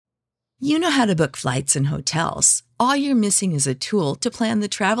You know how to book flights and hotels. All you're missing is a tool to plan the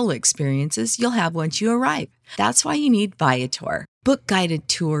travel experiences you'll have once you arrive. That's why you need Viator. Book guided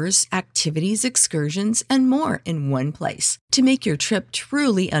tours, activities, excursions, and more in one place to make your trip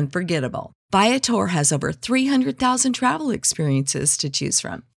truly unforgettable. Viator has over 300,000 travel experiences to choose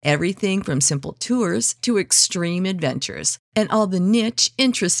from. Everything from simple tours to extreme adventures and all the niche,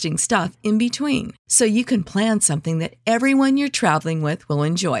 interesting stuff in between. So you can plan something that everyone you're traveling with will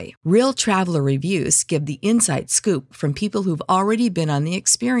enjoy. Real traveler reviews give the inside scoop from people who've already been on the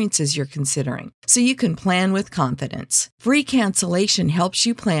experiences you're considering. So you can plan with confidence. Free cancellation helps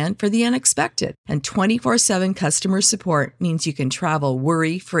you plan for the unexpected. And 24/7 customer support means you can travel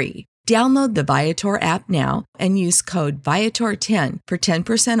worry-free. Download the Viator app now and use code Viator10 for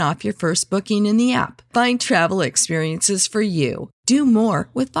 10% off your first booking in the app. Find travel experiences for you. Do more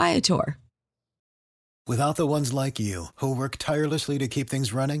with Viator. Without the ones like you, who work tirelessly to keep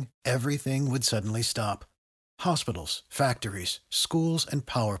things running, everything would suddenly stop. Hospitals, factories, schools, and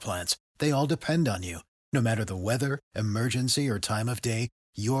power plants, they all depend on you. No matter the weather, emergency, or time of day,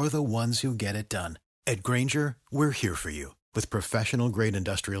 you're the ones who get it done. At Grainger, we're here for you with professional-grade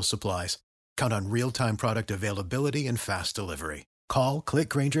industrial supplies. Count on real-time product availability and fast delivery. Call, click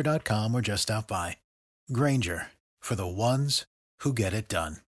Grainger.com, or just stop by. Grainger, for the ones who get it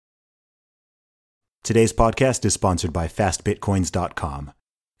done. Today's podcast is sponsored by FastBitcoins.com.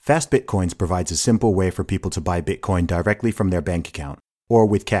 FastBitcoins provides a simple way for people to buy Bitcoin directly from their bank account or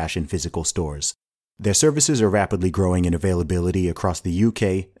with cash in physical stores. Their services are rapidly growing in availability across the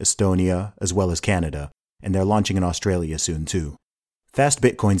UK, Estonia, as well as Canada, and they're launching in Australia soon too. Fast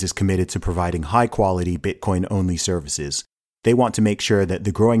Bitcoins is committed to providing high-quality Bitcoin-only services. They want to make sure that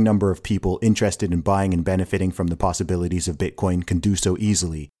the growing number of people interested in buying and benefiting from the possibilities of Bitcoin can do so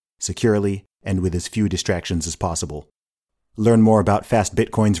easily, securely, and with as few distractions as possible. Learn more about Fast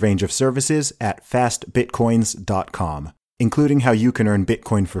Bitcoin's range of services at fastbitcoins.com, including how you can earn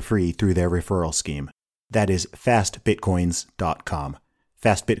Bitcoin for free through their referral scheme. That is fastbitcoins.com.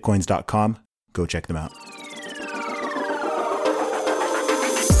 Fastbitcoins.com. Go check them out.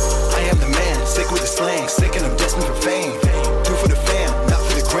 I am the man, sick with the slang, sick and I'm destined for fame. Do for the fam, not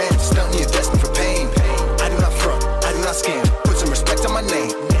for the gram, stunting you're destined for pain. I do not front, I do not scam, put some respect on my name.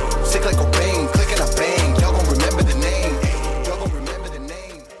 Sick like Cobain, click and I bang, y'all gon' remember the name. Y'all gon' remember the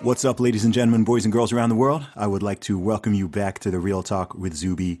name. What's up, ladies and gentlemen, boys and girls around the world? I would like to welcome you back to the Real Talk with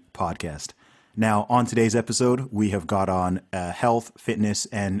Zuby podcast. Now, on today's episode, we have got on a health, fitness,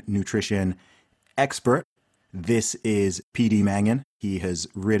 and nutrition expert. This is PD Mangan. He has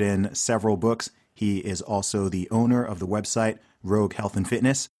written several books. He is also the owner of the website Rogue Health and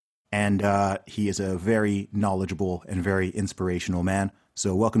Fitness, and he is a very knowledgeable and very inspirational man.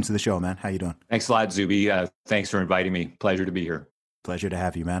 So welcome to the show, man. How you doing? Thanks a lot, Zuby. Thanks for inviting me. Pleasure to be here. Pleasure to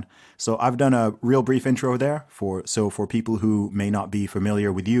have you, man. So I've done a real brief intro there for people who may not be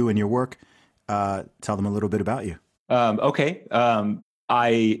familiar with you and your work, tell them a little bit about you. Okay.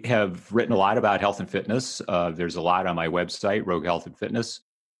 I have written a lot about health and fitness. There's a lot on my website, Rogue Health and Fitness.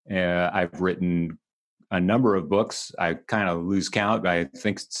 I've written a number of books. I kind of lose count. I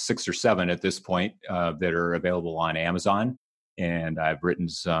think 6 or 7 at this point that are available on Amazon. And I've written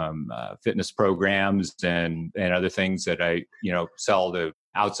some fitness programs and other things that I sell to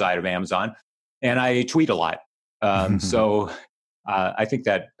outside of Amazon. And I tweet a lot. So I think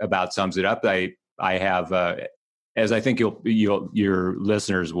that about sums it up. I have. As I think your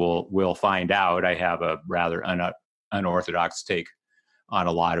listeners will find out, I have a rather unorthodox take on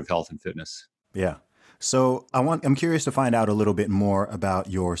a lot of health and fitness. Yeah. So I'm curious to find out a little bit more about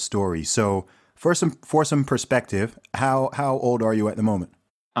your story. So for some perspective, how old are you at the moment?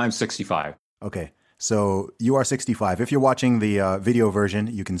 I'm 65. Okay. So you are 65. If you're watching the video version,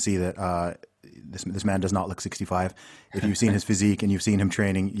 you can see that this man does not look 65. If you've seen his physique and you've seen him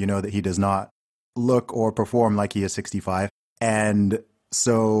training, you know that he does not look or perform like he is 65. And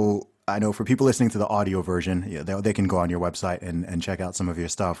so I know for people listening to the audio version, they can go on your website and check out some of your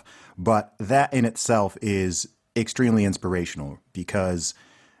stuff. But that in itself is extremely inspirational because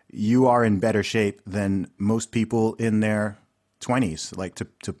you are in better shape than most people in their 20s, like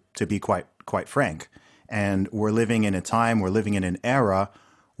to be quite frank. And we're living in an era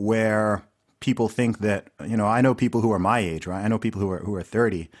where people think that, I know people who are my age, right? I know people who are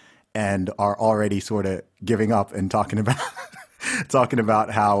 30 and are already sort of giving up and talking about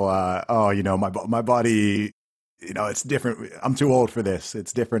how my body, it's different. I'm too old for this.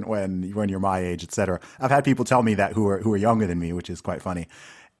 It's different when you're my age, etc. I've had people tell me that who are younger than me, which is quite funny.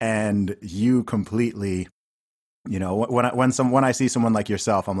 And you completely, when I see someone like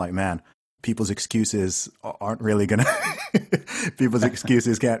yourself, I'm like, man, people's excuses aren't really gonna people's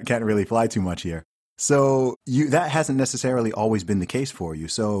excuses can't really fly too much here. So that hasn't necessarily always been the case for you.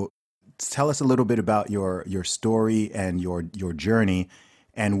 So tell us a little bit about your story and your journey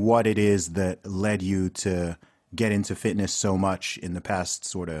and what it is that led you to get into fitness so much in the past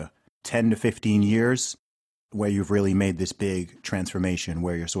sort of 10 to 15 years, where you've really made this big transformation,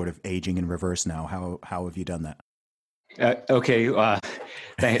 where you're sort of aging in reverse now. How have you done that? Okay.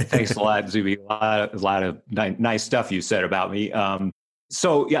 Thanks a lot, Zuby. A lot of nice stuff you said about me.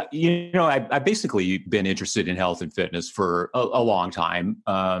 So yeah, I've basically been interested in health and fitness for a long time.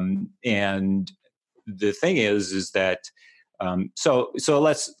 And the thing is that, so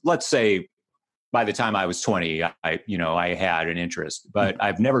let's say by the time I was 20, I had an interest, but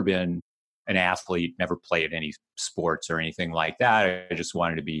I've never been an athlete, never played any sports or anything like that. I just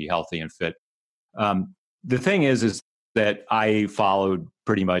wanted to be healthy and fit. The thing is that I followed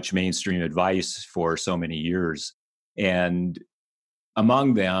pretty much mainstream advice for so many years. And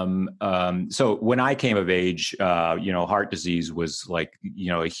among them, so when I came of age, heart disease was like,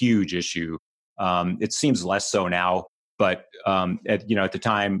 a huge issue. It seems less so now, but at the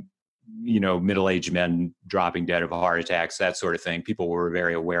time, middle-aged men dropping dead of heart attacks, that sort of thing, people were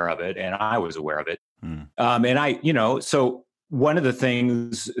very aware of it, and I was aware of it. And so one of the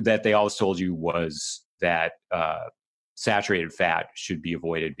things that they always told you was that saturated fat should be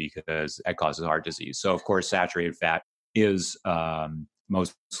avoided because it causes heart disease. So of course, saturated fat is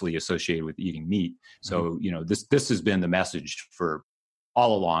mostly associated with eating meat. So, this has been the message for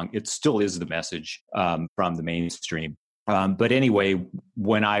all along. It still is the message from the mainstream. But anyway,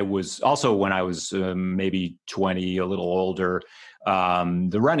 when I was maybe 20, a little older,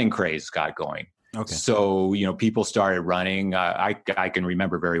 the running craze got going. Okay. So, people started running. I can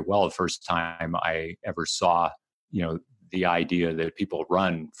remember very well the first time I ever saw, the idea that people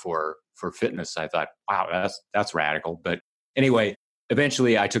run for fitness. I thought, wow, that's radical. But anyway,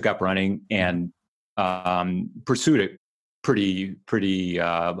 eventually I took up running and pursued it pretty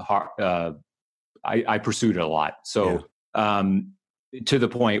hard. I pursued it a lot. So to the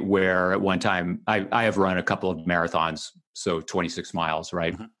point where at one time I have run a couple of marathons, so 26 miles,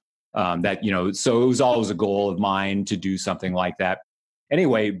 right? Mm-hmm. So it was always a goal of mine to do something like that.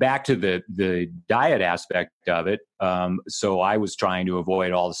 Anyway, back to the diet aspect of it. So I was trying to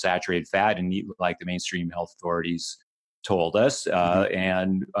avoid all the saturated fat and eat like the mainstream health authorities told us.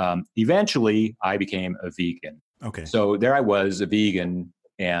 And eventually I became a vegan. Okay. So there I was, a vegan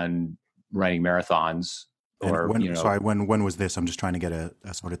and running marathons. When was this? I'm just trying to get a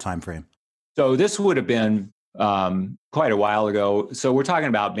sort of time frame. So this would have been quite a while ago. So we're talking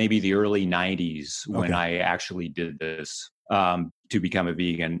about maybe the early 90s when I actually did this to become a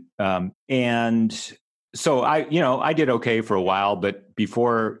vegan. And so I did okay for a while, but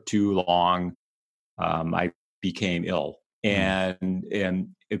before too long, I became ill. And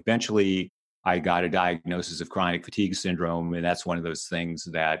eventually I got a diagnosis of chronic fatigue syndrome. And that's one of those things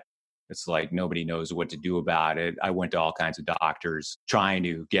that it's like nobody knows what to do about it. I went to all kinds of doctors trying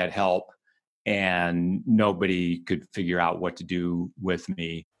to get help, and nobody could figure out what to do with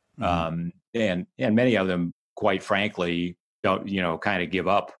me. And many of them, quite frankly, don't, kind of give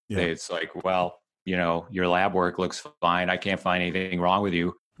up. Yeah. It's like, well, your lab work looks fine. I can't find anything wrong with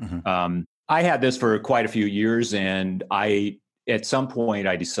you. Mm-hmm. I had this for quite a few years, and at some point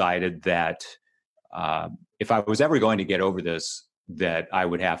I decided that if I was ever going to get over this, that I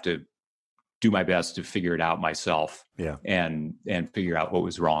would have to do my best to figure it out myself. Yeah. And figure out what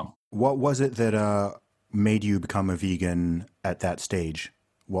was wrong. What was it that made you become a vegan at that stage?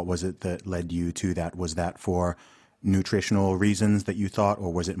 What was it that led you to that? Was that for nutritional reasons that you thought,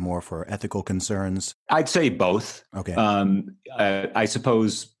 or was it more for ethical concerns? I'd say both. Okay. I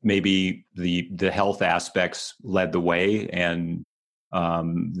suppose maybe the health aspects led the way, and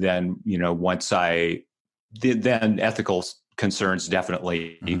then once I did, then ethical concerns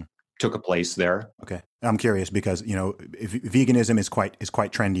definitely took a place there. Okay. I'm curious because, veganism is quite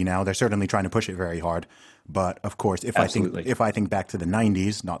trendy now. They're certainly trying to push it very hard. But of course, if I think back to the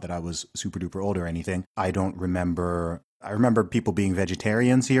 90s, not that I was super duper old or anything, I remember people being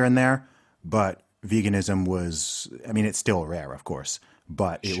vegetarians here and there, but veganism was, it's still rare, of course,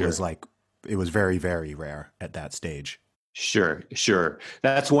 but it was very, very rare at that stage. Sure.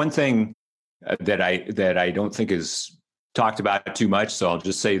 That's one thing that I don't think is talked about too much. So I'll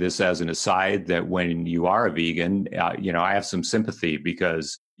just say this as an aside, that when you are a vegan, I have some sympathy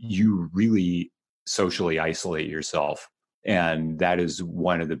because you really socially isolate yourself. And that is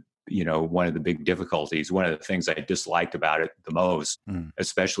one of the big difficulties. One of the things I disliked about it the most,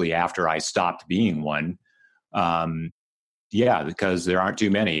 especially after I stopped being one, Yeah, because there aren't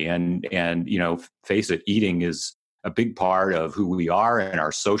too many. And, face it, eating is a big part of who we are and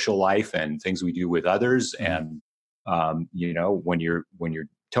our social life and things we do with others. Mm-hmm. And, when you're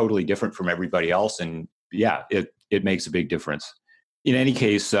totally different from everybody else, and yeah, it makes a big difference. In any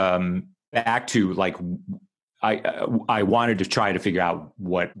case, back to like, I wanted to try to figure out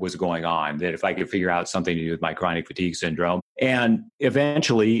what was going on, that if I could figure out something to do with my chronic fatigue syndrome. And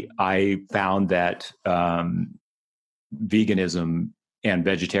eventually I found that veganism and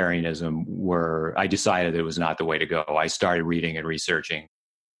vegetarianism I decided it was not the way to go. I started reading and researching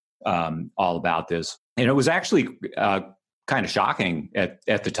all about this. And it was actually kind of shocking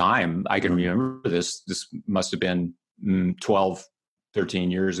at the time. I can remember this. This must have been 12,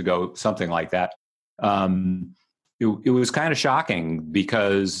 13 years ago, something like that. It was kind of shocking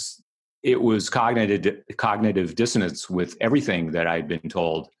because it was cognitive dissonance with everything that I'd been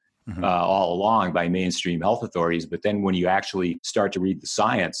told all along by mainstream health authorities. But then when you actually start to read the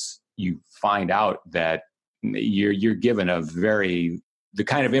science, you find out that you're given the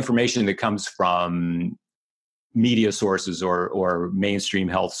kind of information that comes from media sources or mainstream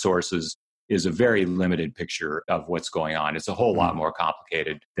health sources is a very limited picture of what's going on. It's a whole lot more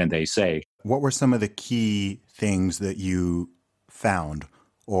complicated than they say. What were some of the key things that you found,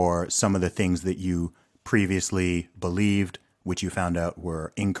 or some of the things that you previously believed, which you found out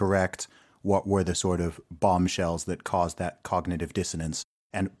were incorrect? What were the sort of bombshells that caused that cognitive dissonance?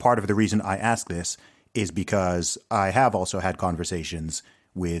 And part of the reason I ask this is because I have also had conversations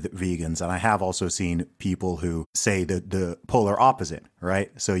with vegans, and I have also seen people who say the polar opposite,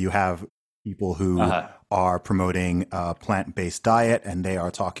 right? So you have people who are promoting a plant-based diet, and they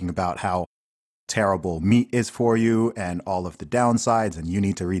are talking about how terrible meat is for you and all of the downsides, and you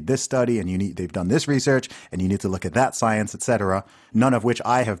need to read this study, and they've done this research, and you need to look at that science, etc. None of which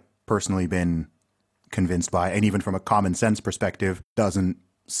I have personally been convinced by, and even from a common sense perspective, doesn't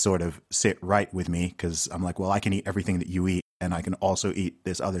sort of sit right with me, because I'm like, well, I can eat everything that you eat, and I can also eat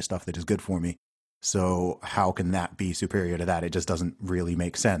this other stuff that is good for me. So how can that be superior to that? It just doesn't really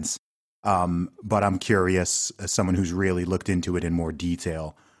make sense. But I'm curious, as someone who's really looked into it in more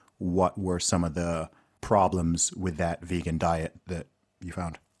detail, what were some of the problems with that vegan diet that you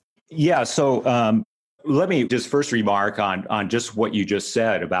found? Yeah, so let me just first remark on just what you just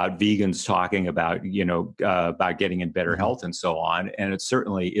said about vegans talking about, about getting in better health and so on. And it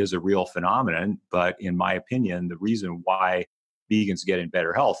certainly is a real phenomenon. But in my opinion, the reason why vegans get in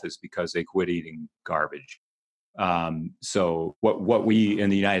better health is because they quit eating garbage. So what we in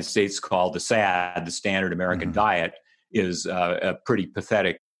the United States call the SAD, the Standard American Diet, is a pretty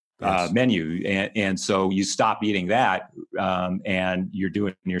pathetic menu. And so you stop eating that and you're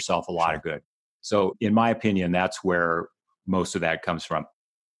doing yourself a lot of good. So in my opinion, that's where most of that comes from.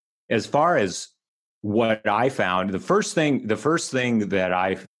 As far as what I found, the first thing that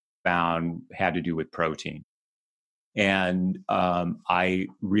I found had to do with protein. And I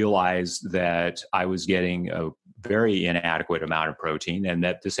realized that I was getting a very inadequate amount of protein, and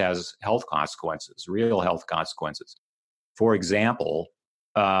that this has health consequences, real health consequences. For example,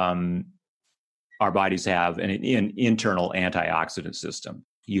 our bodies have an internal antioxidant system.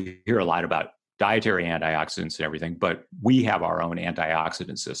 You hear a lot about dietary antioxidants and everything, but we have our own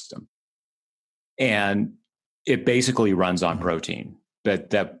antioxidant system. And it basically runs on protein.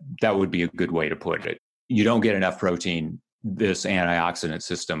 That would be a good way to put it. You don't get enough protein, this antioxidant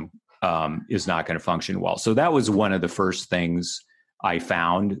system is not going to function well. So that was one of the first things I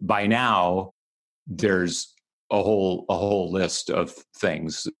found. By now, there's a whole list of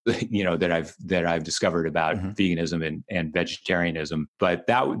things, that I've discovered about veganism and vegetarianism. But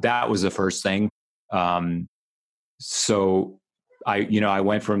that was the first thing. So I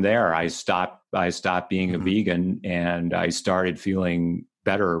went from there. I stopped being a vegan, and I started feeling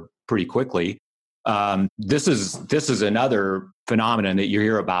better pretty quickly. This is another phenomenon that you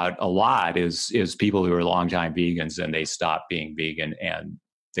hear about a lot is people who are longtime vegans and they stop being vegan and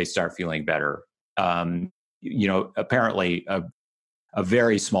they start feeling better. Apparently a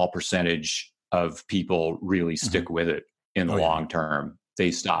very small percentage of people really stick with it in the long term.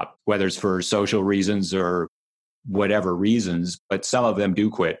 They stop, whether it's for social reasons or whatever reasons, but some of them do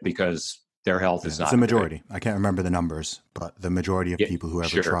quit because their health is not it's a majority. good. I can't remember the numbers, but the majority of people who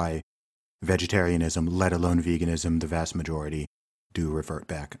ever try vegetarianism, let alone veganism, the vast majority do revert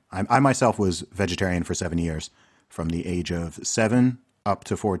back. I myself was vegetarian for 7 years. From the age of 7 up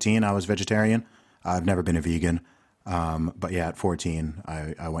to 14, I was vegetarian. I've never been a vegan. But yeah, at 14,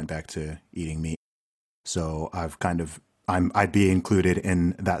 I went back to eating meat. So I'd be included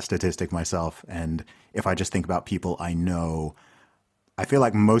in that statistic myself. And if I just think about people I know, I feel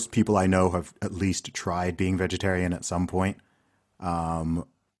like most people I know have at least tried being vegetarian at some point.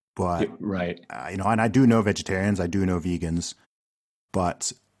 But Right. And I do know vegetarians, I do know vegans,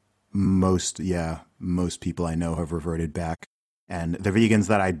 but most people I know have reverted back. And the vegans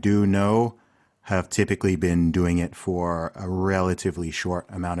that I do know have typically been doing it for a relatively short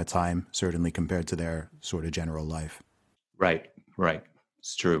amount of time, certainly compared to their sort of general life. Right.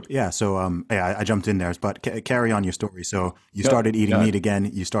 It's true. Yeah. So, I jumped in there, but carry on your story. So you started eating meat again.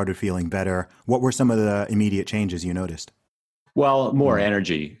 You started feeling better. What were some of the immediate changes you noticed? Well, more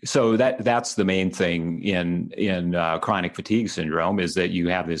energy. So that's the main thing in chronic fatigue syndrome, is that you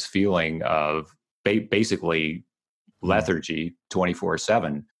have this feeling of basically lethargy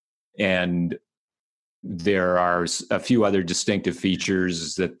 24/7. And there are a few other distinctive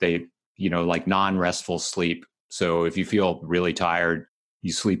features that they, like non-restful sleep. So if you feel really tired,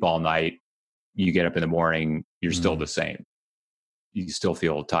 you sleep all night, you get up in the morning, you're still the same. You still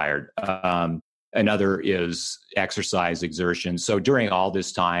feel tired. Another is exercise exertion. So during all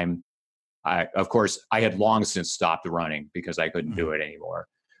this time, I had long since stopped running because I couldn't do it anymore.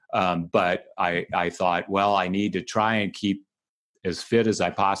 But I thought, well, I need to try and keep as fit as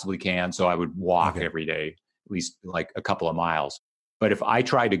I possibly can. So I would walk every day, at least like a couple of miles. But if I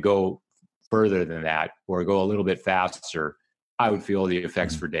tried to go further than that or go a little bit faster, I would feel the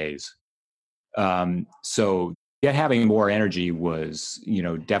effects for days. So having more energy was,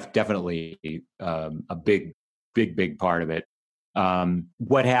 definitely a big part of it.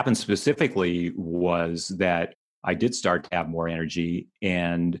 What happened specifically was that I did start to have more energy.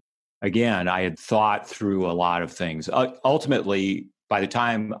 And again, I had thought through a lot of things. Ultimately, by the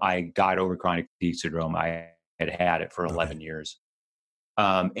time I got over chronic fatigue syndrome, I had it for 11 years.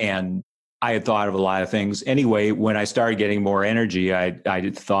 And I had thought of a lot of things. Anyway, when I started getting more energy, I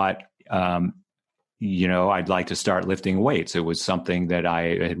thought, I'd like to start lifting weights. It was something that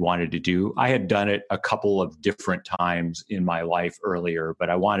I had wanted to do. I had done it a couple of different times in my life earlier,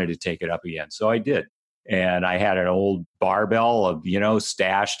 but I wanted to take it up again. So I did. And I had an old barbell of,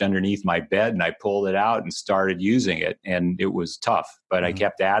 stashed underneath my bed, and I pulled it out and started using it. And it was tough, but I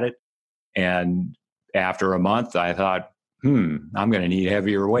kept at it. And after a month, I thought, I'm going to need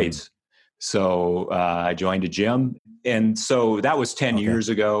heavier weights. So I joined a gym. And so that was 10 years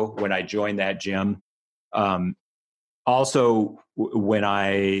ago when I joined that gym. Also, when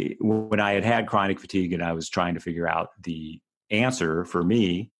I had chronic fatigue and I was trying to figure out the answer for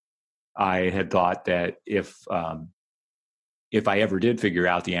me, I had thought that if I ever did figure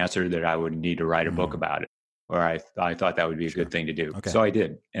out the answer, that I would need to write a book about it, or I thought that would be a good thing to do. So I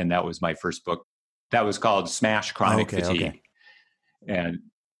did, and that was my first book. That was called Smash Chronic Fatigue, and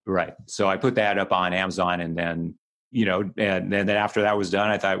so I put that up on Amazon, and then and then after that was done,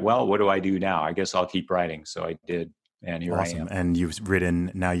 I thought, well, what do I do now? I guess I'll keep writing. So I did, and here I am. And you've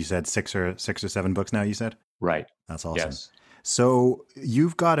written now. You said six or seven books now. You said That's awesome. Yes. So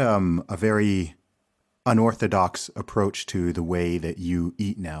you've got a very unorthodox approach to the way that you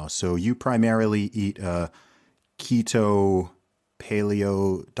eat now. So you primarily eat a keto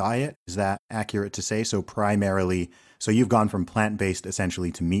paleo diet. Is that accurate to say? So you've gone from plant-based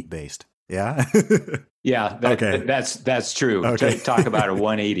essentially to meat-based. Yeah. Yeah. That's true. Okay. Talk about a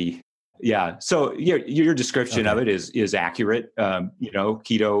 180. Yeah. So your description of it is accurate.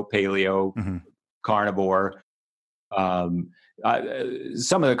 Keto, paleo, carnivore. Some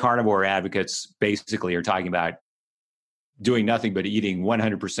of the carnivore advocates basically are talking about doing nothing but eating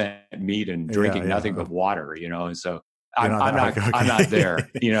 100% meat and drinking nothing but water, and so I'm not there,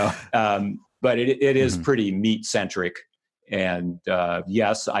 but it is pretty meat centric. And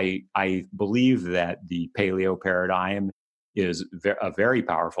yes, I believe that the paleo paradigm is a very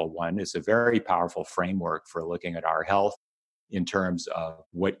powerful one. It's a very powerful framework for looking at our health in terms of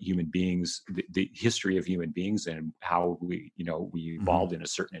what human beings, the history of human beings, and how we evolved in a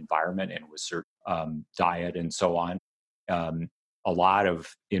certain environment and with certain diet and so on. A lot of,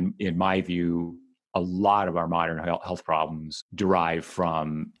 in my view, a lot of our modern health problems derive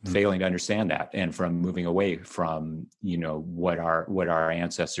from failing to understand that, and from moving away from what our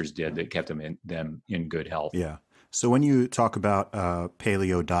ancestors did that kept them in good health. Yeah. So when you talk about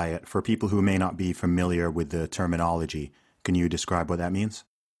paleo diet, for people who may not be familiar with the terminology, can you describe what that means?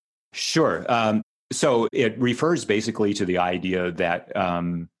 Sure. So it refers basically to the idea that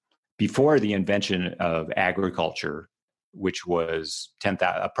before the invention of agriculture, which was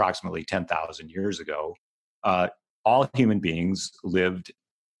approximately 10,000 years ago, all human beings lived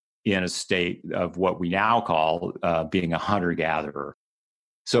in a state of what we now call being a hunter-gatherer.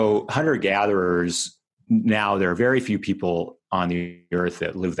 So hunter-gatherers, now there are very few people on the earth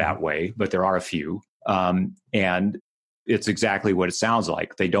that live that way, but there are a few. And it's exactly what it sounds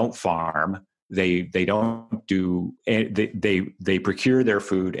like. They don't farm. They don't do. They procure their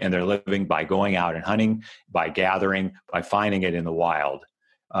food, and they're living by going out and hunting, by gathering, by finding it in the wild.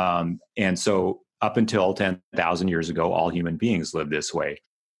 And so, up until 10,000 years ago, all human beings lived this way,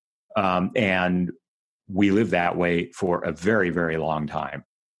 and we lived that way for a very, very long time.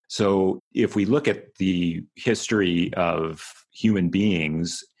 So, if we look at the history of human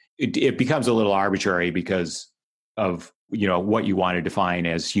beings, it becomes a little arbitrary because of what you want to define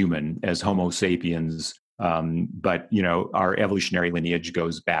as human, as Homo sapiens. But our evolutionary lineage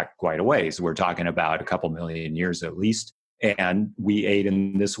goes back quite a ways. We're talking about a couple million years at least, and we ate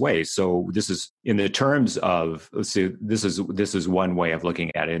in this way. So this is in the terms of, let's see, this is one way of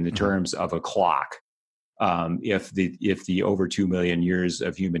looking at it in the terms of a clock. If the over 2 million years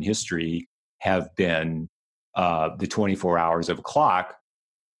of human history have been the 24 hours of a clock,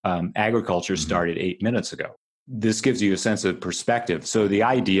 agriculture started 8 minutes ago. This gives you a sense of perspective. So the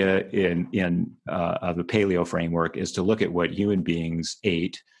idea of the paleo framework is to look at what human beings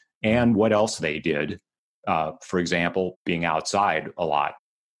ate and what else they did. For example, being outside a lot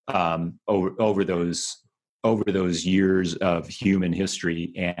over those years of human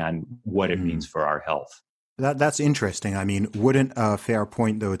history and what it means for our health. That's interesting. I mean, wouldn't a fair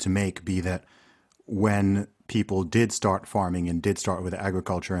point though to make be that when people did start farming and did start with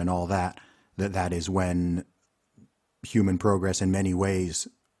agriculture and all that is when human progress in many ways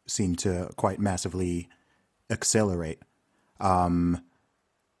seemed to quite massively accelerate.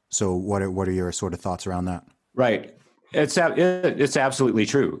 So what are your sort of thoughts around that? Right. It's absolutely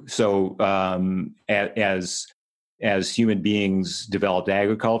true. So as human beings developed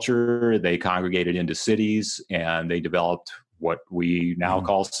agriculture, they congregated into cities and they developed what we now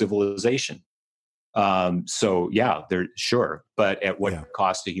call civilization. So yeah, sure. But at what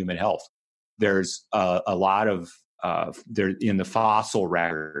cost to human health? There's a lot of there in the fossil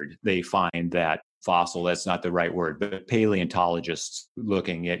record, they find that that's not the right word, but paleontologists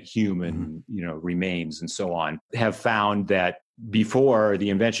looking at human, remains and so on, have found that before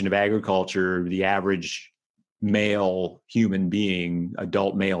the invention of agriculture, the average adult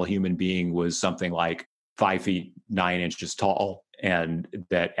male human being was something like 5 feet 9 inches tall. And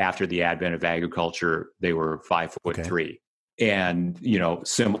that after the advent of agriculture, they were 5'3". And,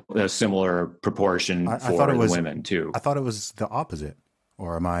 a similar proportion for women too. I thought it was the opposite,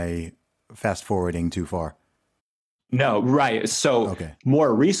 or am I fast forwarding too far? No, right. So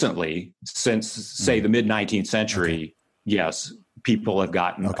more recently, since say the mid 19th century, yes, people have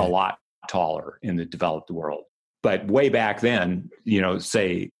gotten a lot taller in the developed world. But way back then,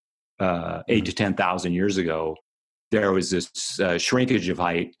 say 8 to 10,000 years ago, there was this shrinkage of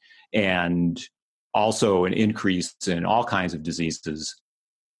height and also an increase in all kinds of diseases.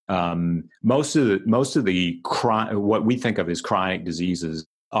 Most of the what we think of as chronic diseases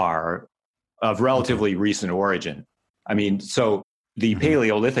are of relatively recent origin. I mean, so the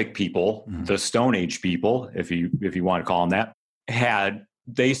Paleolithic people, the Stone Age people, if you want to call them that,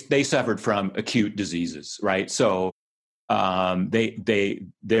 they suffered from acute diseases, right? So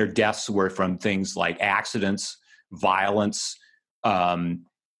their deaths were from things like accidents, violence,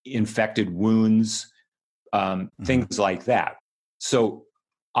 infected wounds, things like that. So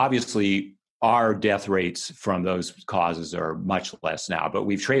obviously our death rates from those causes are much less now, but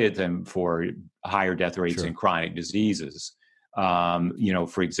we've traded them for higher death rates in chronic diseases.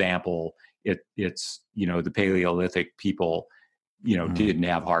 For example, it's the Paleolithic people, didn't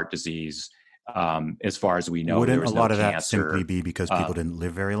have heart disease. As far as we know, wouldn't a lot of that simply be because people didn't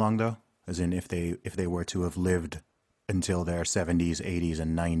live very long, though? As in, if they were to have lived until their 70s, 80s,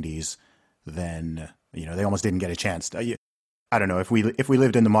 and 90s, then they almost didn't get a chance. I don't know, if we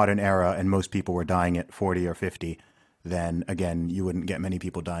lived in the modern era and most people were dying at 40 or 50, then again you wouldn't get many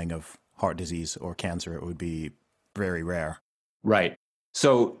people dying of heart disease or cancer. It would be very rare. Right.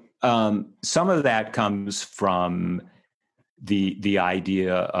 So some of that comes from the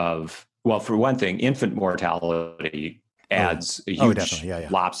idea of, well, for one thing, infant mortality adds a huge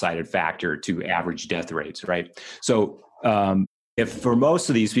lopsided factor to average death rates, right? So if for most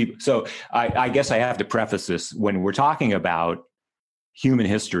of these people, so I guess I have to preface this, when we're talking about human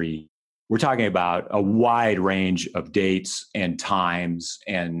history, we're talking about a wide range of dates and times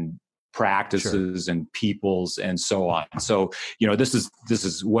and practices and peoples and so on. So, this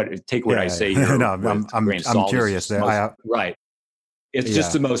is what I say here. No, I'm curious there. Right. It's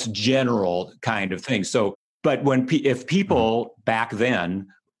just the most general kind of thing. So, but if people back then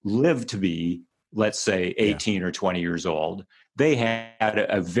lived to be, let's say 18 or 20 years old, they had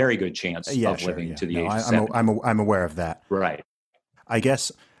a very good chance of living to the age of 70. I'm aware of that. Right. I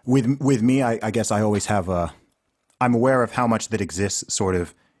guess with me, I guess I always have a I'm aware of how much that exists sort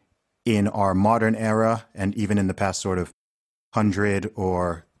of in our modern era and even in the past sort of 100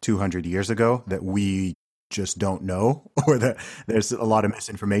 or 200 years ago that we just don't know, or that there's a lot of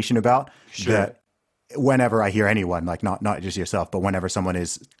misinformation about. Sure. That whenever I hear anyone, like not just yourself, but whenever someone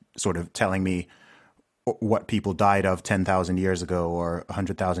is sort of telling me what people died of 10,000 years ago or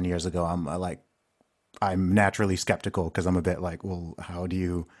 100,000 years ago, I'm naturally skeptical, because I'm a bit like, well, how do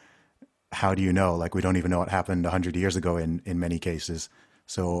you know? Like, we don't even know what happened 100 years ago in many cases.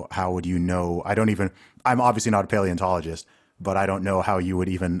 So how would you know? I'm obviously not a paleontologist, but I don't know how you would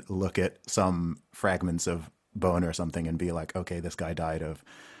even look at some fragments of bone or something and be like, okay, this guy died of,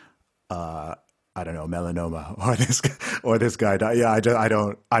 I don't know, melanoma, or this guy died. Yeah, I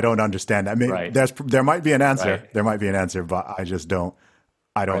don't understand that. I mean, Right. there might be an answer. Right. There might be an answer, but I don't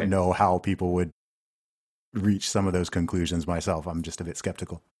Right. know how people would reach some of those conclusions myself. I'm just a bit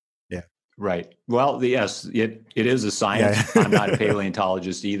skeptical. Yeah. Right. Well, yes, it is a science. Yeah. I'm not a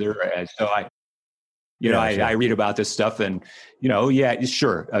paleontologist either. And so Sure. I read about this stuff, and,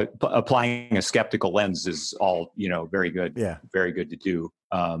 sure. Applying a skeptical lens is all, very good. Yeah. Very good to do.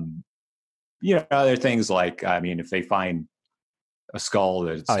 Other things like, I mean, if they find a skull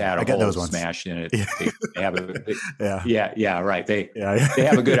that's had a hole smashed in it, they have right. They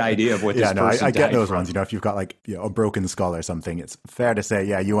have a good idea of what this person I get died those from. ones. If you've got like a broken skull or something, it's fair to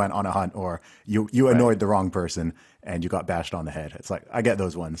say, you went on a hunt, or you annoyed the wrong person and you got bashed on the head. It's like, I get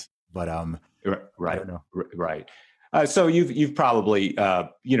those ones, but Right. I don't know. Right. So you've probably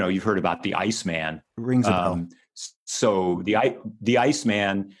you've heard about the Iceman. Rings a bell. So the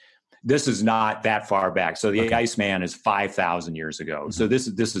Iceman, this is not that far back. So the Iceman is 5,000 years ago. Mm-hmm. So this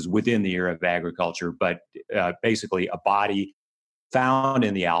is within the era of agriculture, but basically a body found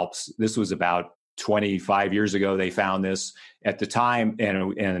in the Alps. This was about 25 years ago. They found this at the time,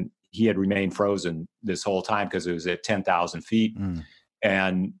 and he had remained frozen this whole time because it was at 10,000 feet. Mm.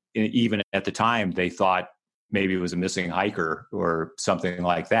 And even at the time, they thought maybe it was a missing hiker or something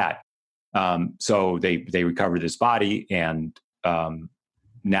like that. So they recovered this body, and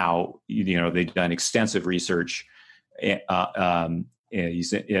now they've done extensive research. It's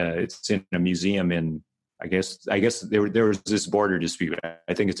in a museum in, I guess there was this border dispute.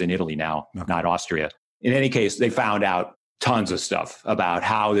 I think it's in Italy now, not Austria. In any case, they found out tons of stuff about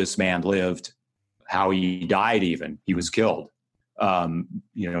how this man lived, how he died. Even he was killed.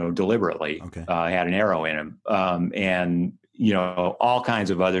 Deliberately, had an arrow in him, and all kinds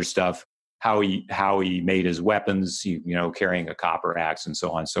of other stuff. How he made his weapons, carrying a copper axe and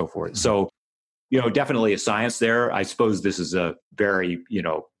so on and so forth. Mm-hmm. So, definitely a science there. I suppose this is a very,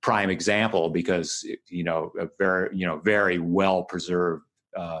 prime example because, a very well preserved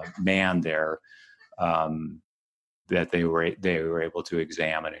man there that they were able to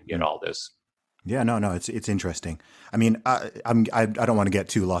examine and get all this. Yeah, no, it's interesting. I mean, I don't want to get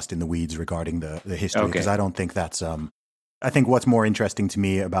too lost in the weeds regarding the history, because I don't think that's. I think what's more interesting to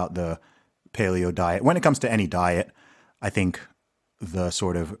me about the paleo diet, when it comes to any diet, I think the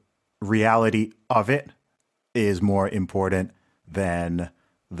sort of reality of it is more important than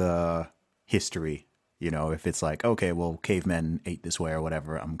the history. If it's like, okay, well, cavemen ate this way or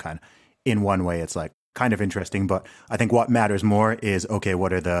whatever, I'm kind of, in one way, it's like kind of interesting. But I think what matters more is, okay,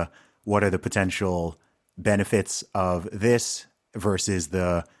 what are the potential benefits of this versus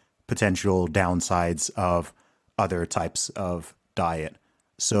the potential downsides of other types of diet.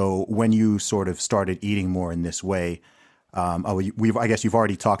 So when you sort of started eating more in this way, I guess you've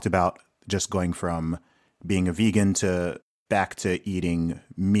already talked about just going from being a vegan to back to eating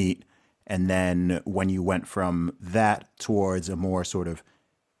meat. And then when you went from that towards a more sort of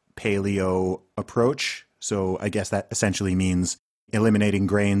paleo approach, so I guess that essentially means eliminating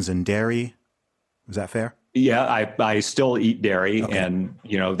grains and dairy. Is that fair? Yeah, I still eat dairy, and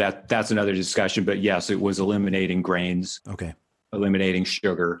that's another discussion. But yes, it was eliminating grains. Okay. Eliminating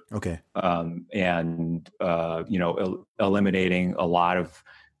sugar. Okay. And eliminating a lot of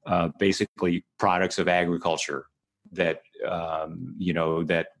basically products of agriculture that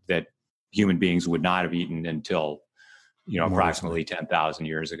that human beings would not have eaten until approximately 10,000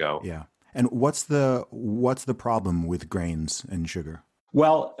 years ago. Yeah. And what's the problem with grains and sugar?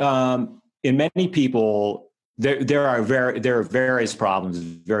 Well, in many people, there are various problems,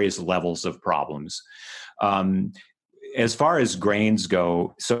 various levels of problems. As far as grains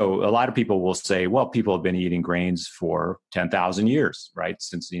go, so a lot of people will say, well, people have been eating grains for 10,000 years, right,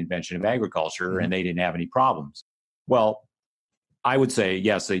 since the invention of agriculture, and they didn't have any problems. Well, I would say,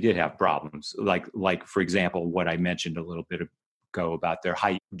 yes, they did have problems. Like for example, what I mentioned a little bit ago about their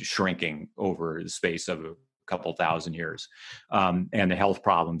height shrinking over the space of a couple thousand years, and the health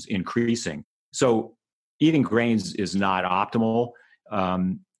problems increasing. So eating grains is not optimal.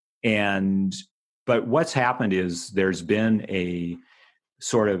 But what's happened is there's been a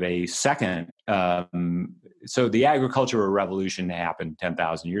sort of a second. So the agricultural revolution happened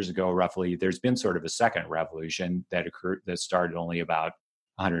 10,000 years ago, roughly. There's been sort of a second revolution that started only about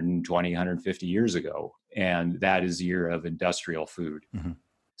 120, 150 years ago. And that is the year of industrial food. Mm-hmm.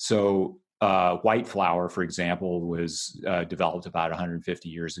 So white flour, for example, was developed about 150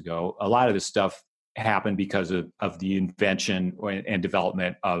 years ago. A lot of this stuff happened because of the invention and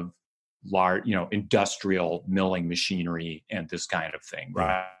development of large, industrial milling machinery and this kind of thing,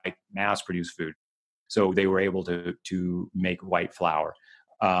 right? Mass-produced food. So they were able to make white flour.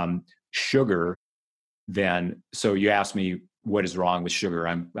 Sugar, then. So you asked me what is wrong with sugar.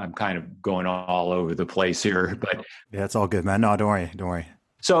 I'm kind of going all over the place here, but yeah, it's all good, man. No, don't worry.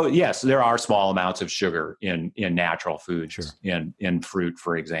 So yes, there are small amounts of sugar in natural foods, sure. in fruit,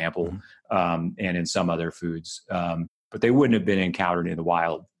 for example, and in some other foods, but they wouldn't have been encountered in the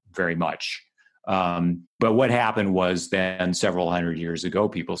wild very much. But what happened was then several hundred years ago,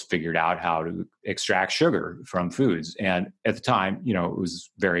 people figured out how to extract sugar from foods. And at the time, it was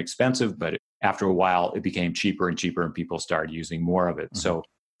very expensive, but after a while it became cheaper and cheaper and people started using more of it. Mm-hmm. So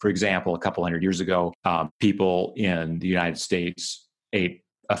for example, a couple hundred years ago, people in the United States ate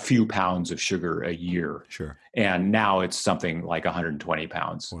a few pounds of sugar a year. Sure. And now it's something like 120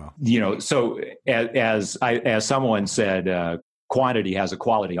 pounds. Wow. So as someone said, quantity has a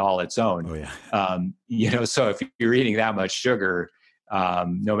quality all its own. Oh, yeah. So if you're eating that much sugar,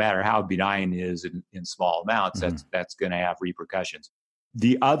 no matter how benign it is in small amounts, mm-hmm. that's going to have repercussions.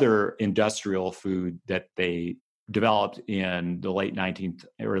 The other industrial food that they developed in the late 19th,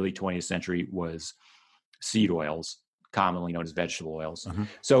 early 20th century was seed oils, commonly known as vegetable oils. Mm-hmm.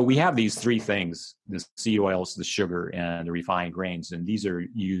 So we have these three things: the seed oils, the sugar, and the refined grains, and these are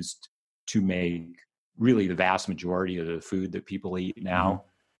used to make really the vast majority of the food that people eat now.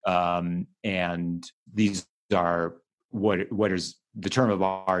 Mm-hmm. And these are what is the term of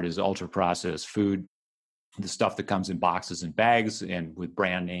art is ultra processed food, the stuff that comes in boxes and bags and with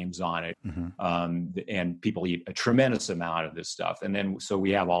brand names on it. Mm-hmm. And people eat a tremendous amount of this stuff. And then, so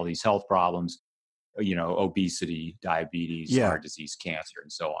we have all these health problems, obesity, diabetes, heart disease, cancer,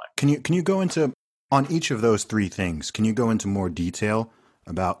 and so on. Can you go into, on each of those three things, can you go into more detail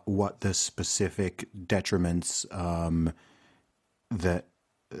about what the specific detriments that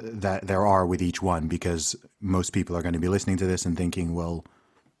there are with each one? Because most people are going to be listening to this and thinking, well,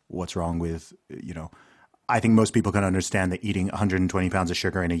 what's wrong with, I think most people can understand that eating 120 pounds of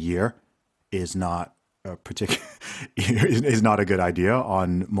sugar in a year is not is not a good idea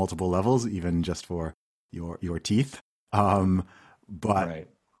on multiple levels, even just for your teeth. But right.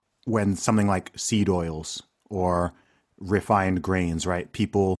 When something like seed oils or refined grains, right?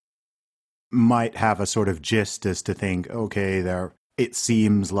 People might have a sort of gist as to think, okay, it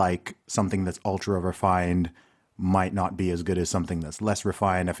seems like something that's ultra refined might not be as good as something that's less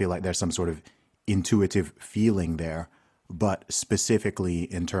refined. I feel like there's some sort of intuitive feeling there, but specifically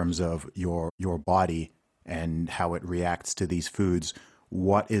in terms of your body and how it reacts to these foods,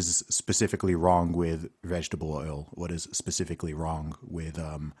 what is specifically wrong with vegetable oil? What is specifically wrong with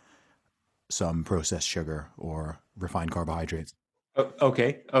some processed sugar or refined carbohydrates?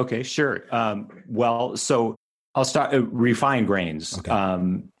 Okay, sure. Well, so I'll start refined grains. Okay.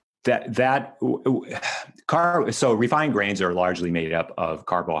 So refined grains are largely made up of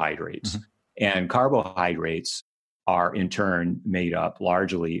carbohydrates, mm-hmm. and carbohydrates are in turn made up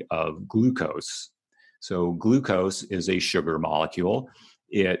largely of glucose. So glucose is a sugar molecule.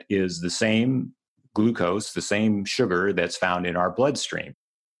 It is the same glucose, the same sugar that's found in our bloodstream.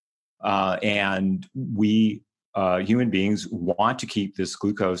 And we human beings want to keep this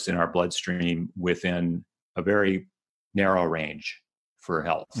glucose in our bloodstream within a very narrow range for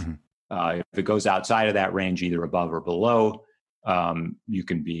health. Mm-hmm. If it goes outside of that range, either above or below, you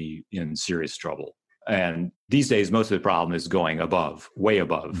can be in serious trouble. And these days, most of the problem is going above, way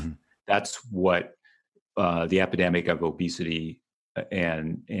above. Mm-hmm. That's what the epidemic of obesity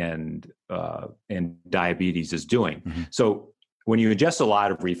and diabetes is doing. Mm-hmm. So when you ingest a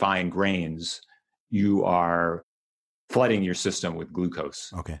lot of refined grains, you are flooding your system with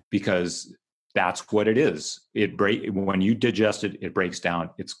glucose. Okay. Because that's what it is. When you digest it, it breaks down.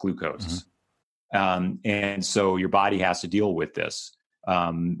 It's glucose. Mm-hmm. And so your body has to deal with this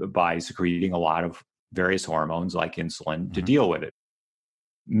by secreting a lot of various hormones like insulin mm-hmm. to deal with it.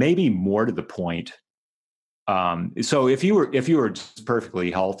 Maybe more to the point. So if you were just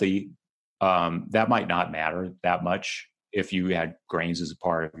perfectly healthy, that might not matter that much. If you had grains as a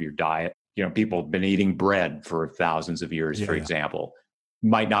part of your diet, people have been eating bread for thousands of years, for example.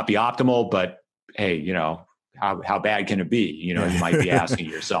 Might not be optimal, but hey, how bad can it be? You might be asking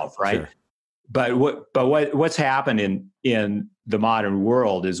yourself, right? Sure. But what's happened in the modern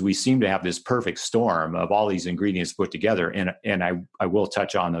world is we seem to have this perfect storm of all these ingredients put together, and I will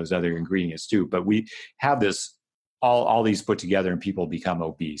touch on those other ingredients too. But we have this all these put together, and people become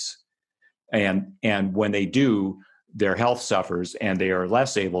obese, and when they do, their health suffers, and they are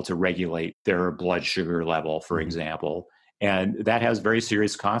less able to regulate their blood sugar level, for example, and that has very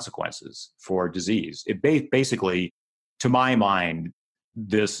serious consequences for disease. It basically, to my mind,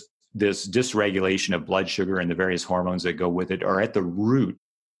 this dysregulation of blood sugar and the various hormones that go with it are at the root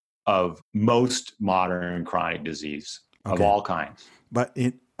of most modern chronic disease of all kinds. But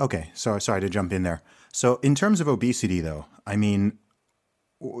sorry to jump in there. So in terms of obesity, though, I mean,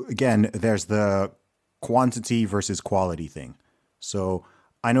 again, there's the quantity versus quality thing. So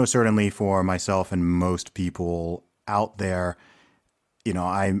I know certainly for myself and most people out there,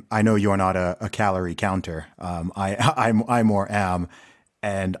 I know you're not a calorie counter. I more am.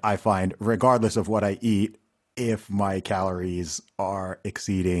 And I find, regardless of what I eat, if my calories are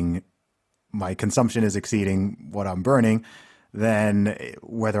exceeding, my consumption is exceeding what I'm burning, then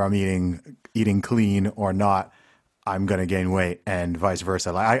whether I'm eating clean or not, I'm going to gain weight, and vice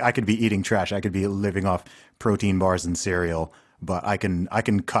versa. Like I could be eating trash. I could be living off protein bars and cereal, but I can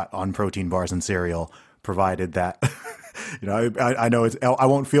cut on protein bars and cereal, provided that, I know I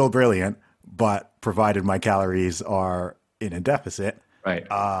won't feel brilliant, but provided my calories are in a deficit, right?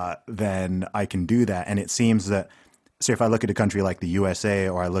 Then I can do that. And it seems that, so if I look at a country like the USA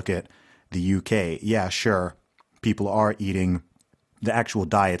or I look at the UK, yeah, sure, people are eating, the actual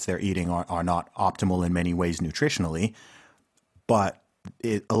diets they're eating are not optimal in many ways nutritionally, but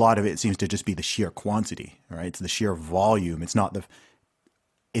a lot of it seems to just be the sheer quantity, right? It's the sheer volume. It's not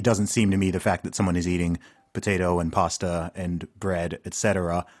it doesn't seem to me the fact that someone is eating potato and pasta and bread,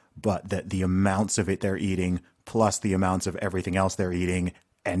 etc., but that the amounts of it they're eating plus the amounts of everything else they're eating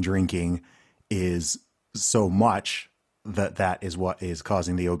and drinking is so much that is what is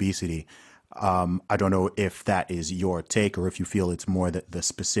causing the obesity. I don't know if that is your take or if you feel it's more that the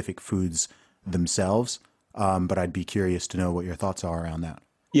specific foods themselves, but I'd be curious to know what your thoughts are around that.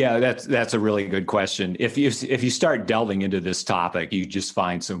 Yeah, that's a really good question. If you start delving into this topic, you just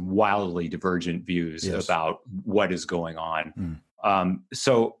find some wildly divergent views about what is going on.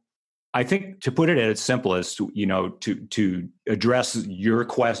 So I think, to put it at its simplest, to address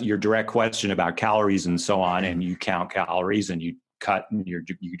your direct question about calories and so on, and you count calories and you cut and you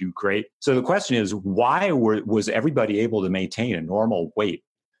do great. So the question is, why was everybody able to maintain a normal weight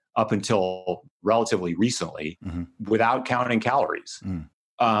up until relatively recently without counting calories?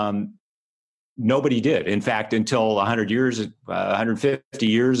 Nobody did. In fact, until 150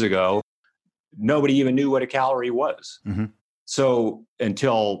 years ago, nobody even knew what a calorie was. So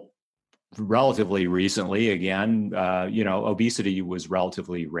until relatively recently, again, obesity was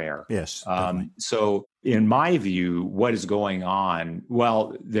relatively rare. Yes. So in my view, what is going on?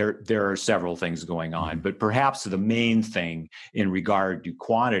 Well, there are several things going on, but perhaps the main thing in regard to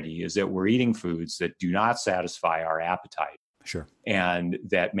quantity is that we're eating foods that do not satisfy our appetite. Sure. And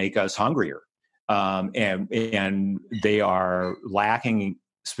that make us hungrier. And they are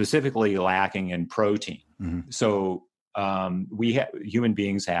specifically lacking in protein. So human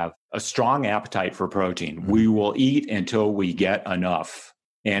beings have a strong appetite for protein. We will eat until we get enough.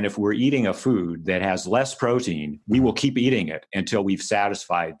 And if we're eating a food that has less protein, we will keep eating it until we've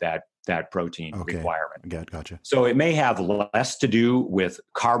satisfied that protein requirement. Gotcha. So it may have less to do with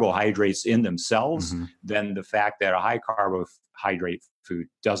carbohydrates in themselves than the fact that a high carbohydrate food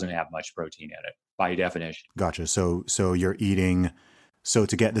doesn't have much protein in it by definition. Gotcha. So you're eating, so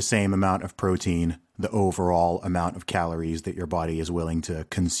to get the same amount of protein, the overall amount of calories that your body is willing to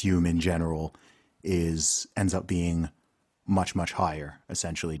consume in general ends up being much, much higher,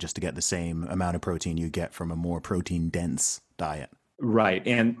 essentially, just to get the same amount of protein you get from a more protein dense diet. Right.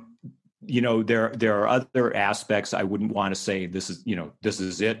 And there are other aspects. I wouldn't want to say this is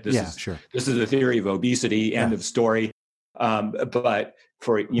it. This is a theory of obesity, end of story. But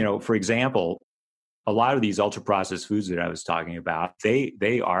for example, a lot of these ultra processed foods that I was talking about,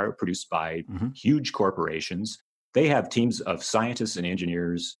 they are produced by huge corporations. They have teams of scientists and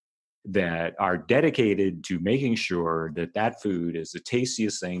engineers that are dedicated to making sure that food is the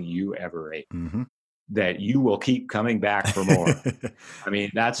tastiest thing you ever ate. That you will keep coming back for more. I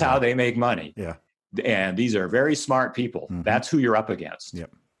mean, that's how they make money. Yeah. And these are very smart people. That's who you're up against.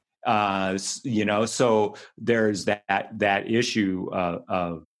 Yep. So there's that issue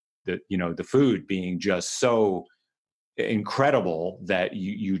of the food being just so incredible that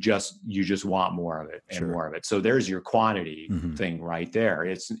you just want more of it and more of it. So there's your quantity thing right there.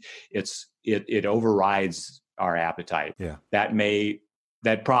 It overrides our appetite. Yeah.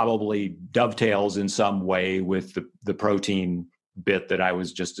 That probably dovetails in some way with the protein bit that I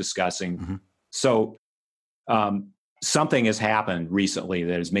was just discussing. So something has happened recently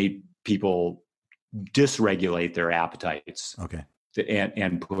that has made people dysregulate their appetites. Okay.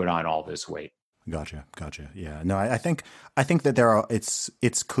 And put on all this weight. Gotcha. Yeah. No, I think that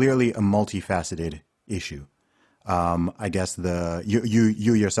it's clearly a multifaceted issue. I guess you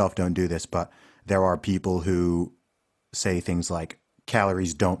yourself don't do this, but there are people who say things like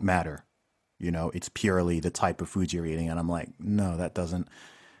calories don't matter. It's purely the type of food you're eating. And I'm like, no, that doesn't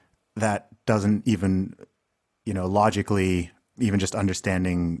even, logically, even just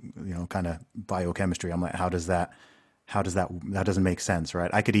understanding, kind of biochemistry. I'm like, how does that doesn't make sense, right?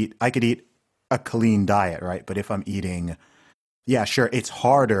 I could eat a clean diet, right? But if I'm eating, yeah, sure, it's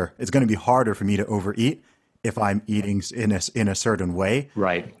going to be harder for me to overeat if I'm eating in a certain way.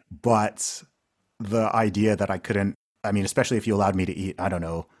 Right. But the idea that especially if you allowed me to eat, I don't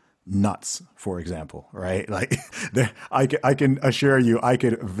know, nuts, for example, right? Like I can assure you, I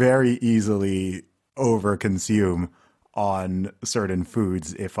could very easily overconsume on certain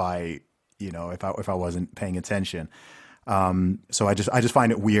foods if I wasn't paying attention. So I just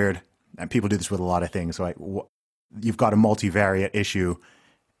find it weird, and people do this with a lot of things. So you've got a multivariate issue,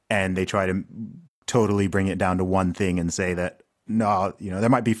 and they try to totally bring it down to one thing and say that, no, there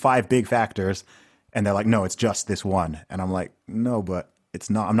might be 5 big factors, and they're like, no, it's just this one. And I'm like, no, but it's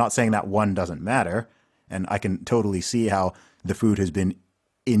not. I'm not saying that one doesn't matter. And I can totally see how the food has been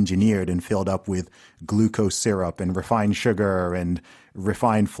engineered and filled up with glucose syrup and refined sugar and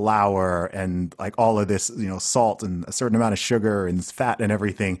refined flour and like all of this, salt and a certain amount of sugar and fat and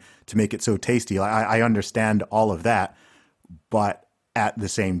everything to make it so tasty. Like, I understand all of that, but at the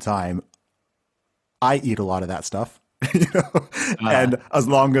same time, I eat a lot of that stuff. And as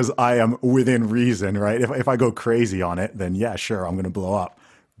long as I am within reason, right? If I go crazy on it, then yeah, sure, I'm going to blow up.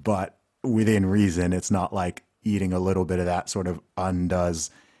 But within reason, it's not like eating a little bit of that sort of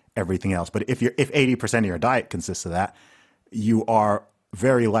undoes everything else. But if 80% of your diet consists of that, you are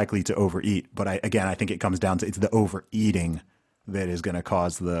very likely to overeat. But I think it comes down to it's the overeating that is going to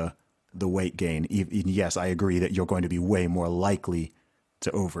cause the weight gain. Yes, I agree that you're going to be way more likely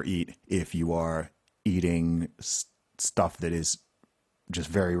to overeat if you are eating stuff that is just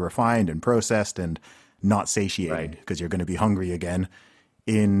very refined and processed and not satiating, because you're going to be hungry again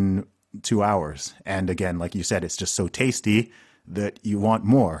in 2 hours. And again, like you said, it's just so tasty that you want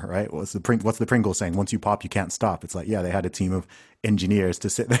more, right? What's the Pringles saying? Once you pop, you can't stop. It's like, yeah, they had a team of engineers to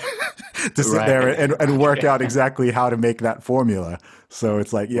sit there and work out exactly how to make that formula. So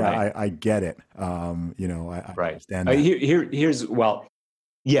it's like, yeah, I get it. I understand that. Here's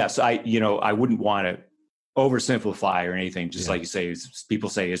yes, I wouldn't want to oversimplify or anything. Just like you say, people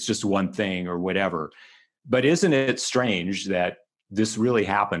say it's just one thing or whatever. But isn't it strange that this really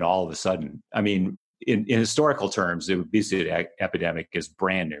happened all of a sudden? I mean, in historical terms, the obesity epidemic is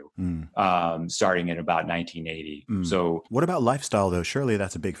brand new, starting in about 1980. So, what about lifestyle, though? Surely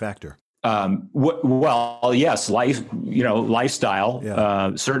that's a big factor. Yes,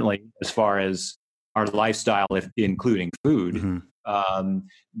 lifestyle. Certainly, as far as our lifestyle, including food.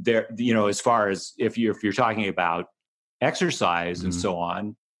 There, as far as if you're talking about exercise and so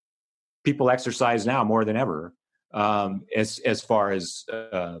on, people exercise now more than ever. As far as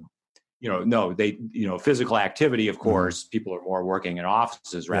physical activity, of course, people are more working in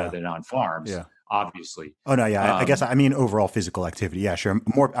offices rather than on farms. Obviously. Oh no, yeah. I guess I mean overall physical activity. Yeah, sure.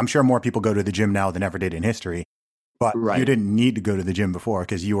 I'm sure more people go to the gym now than ever did in history. But you didn't need to go to the gym before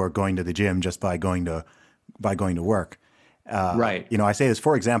because you were going to the gym just by going to work. I say this,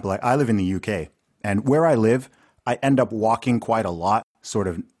 for example, I live in the UK, and where I live, I end up walking quite a lot, sort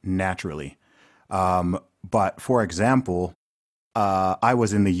of naturally. But for example, I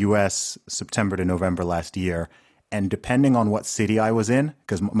was in the US September to November last year, and depending on what city I was in,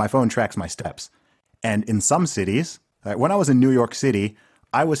 because my phone tracks my steps, and in some cities, when I was in New York City,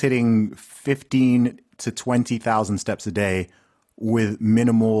 I was hitting 15 to 20,000 steps a day with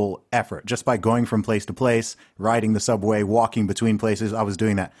minimal effort, just by going from place to place, riding the subway, walking between places. I was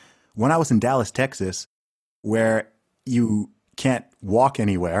doing that. When I was in Dallas, Texas, where you can't walk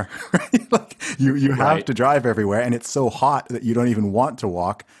anywhere, right? Like you have to drive everywhere, and it's so hot that you don't even want to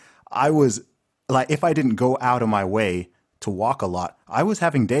walk. I was like, if I didn't go out of my way to walk a lot, I was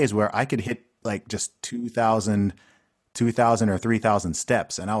having days where I could hit like just 2,000 or 3,000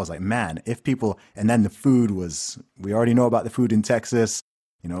 steps. And I was like, man, if people, and then the food was, we already know about the food in Texas.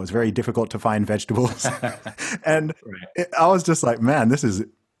 You know, it was very difficult to find vegetables. And Right. I was just like, man, this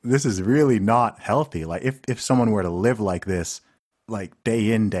is really not healthy. Like if someone were to live like this, like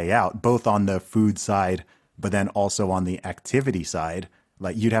day in, day out, both on the food side, but then also on the activity side,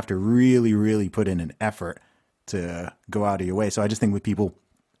 like you'd have to really, really put in an effort to go out of your way. So I just think with people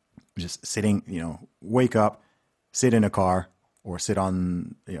just sitting, you know, wake up, sit in a car or sit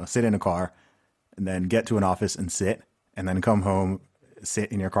in a car and then get to an office and sit and then come home,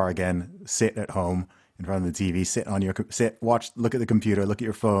 sit in your car again, sit at home in front of the TV, watch, look at the computer, look at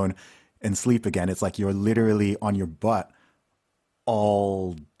your phone and sleep again. It's like you're literally on your butt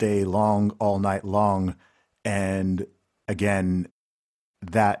all day long, all night long. And again,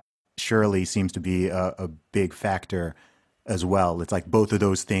 that surely seems to be a big factor as well. It's like both of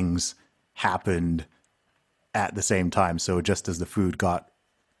those things happened at the same time. So just as the food got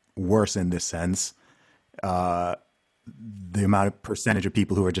worse in this sense, the amount of percentage of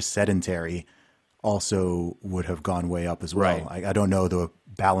people who are just sedentary also would have gone way up as well. Right. I don't know the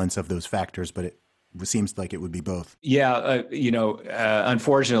balance of those factors, but it seems like it would be both. Yeah.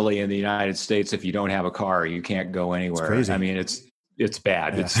 Unfortunately in the United States, if you don't have a car, you can't go anywhere. It's crazy. I mean, it's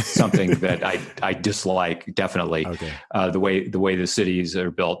bad. Yeah. It's something that I dislike, definitely. Okay. The way the cities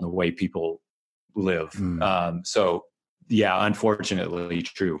are built and the way people live. So yeah, unfortunately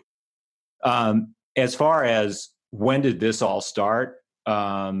true. As far as when did this all start?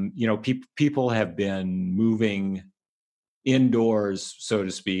 People have been moving indoors, so to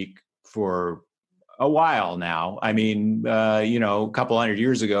speak, for a while now. I mean, a couple hundred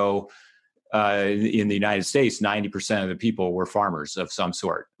years ago, in the United States, 90% of the people were farmers of some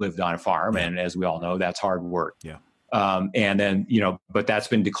sort, lived on a farm. Yeah. And as we all know, that's hard work. Yeah. And then, but that's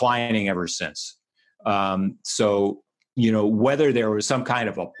been declining ever since. So, whether there was some kind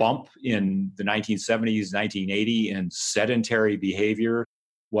of a bump in the 1970s, 1980 in sedentary behavior,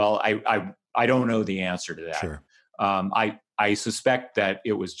 well, I don't know the answer to that. Sure. I suspect that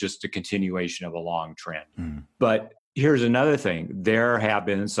it was just a continuation of a long trend. But here's another thing. There have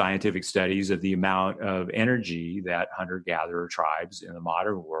been scientific studies of the amount of energy that hunter-gatherer tribes in the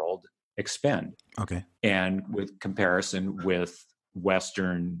modern world expend. Okay. And with comparison with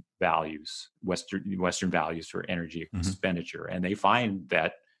Western values for energy expenditure. And they find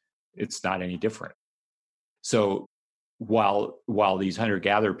that it's not any different. So while these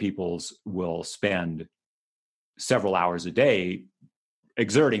hunter-gatherer peoples will spend several hours a day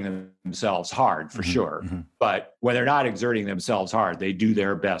exerting themselves hard for sure. But when they're not exerting themselves hard, they do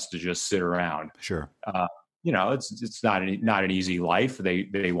their best to just sit around. Sure. It's not an easy life.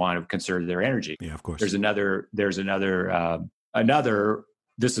 They want to conserve their energy. Yeah, of course. There's another,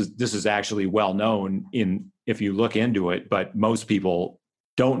 this is actually well known if you look into it, but most people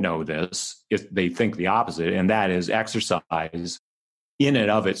don't know this if they think the opposite. And that is exercise in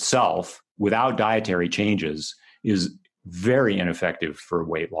and of itself without dietary changes is very ineffective for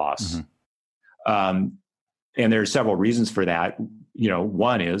weight loss. And there are several reasons for that.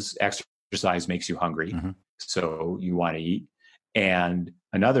 One is exercise makes you hungry. So you want to eat. And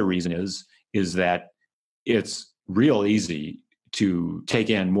another reason is that it's real easy to take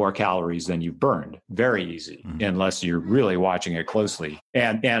in more calories than you've burned. Very easy, unless you're really watching it closely.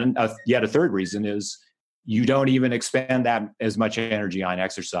 And yet a third reason is you don't even expend that as much energy on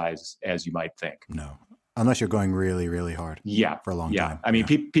exercise as you might think. No. Unless you're going really, really hard. Yeah. For a long time. I mean,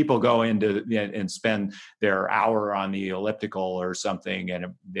 people go into and spend their hour on the elliptical or something, and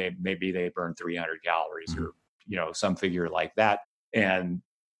maybe they burn 300 calories or, some figure like that. And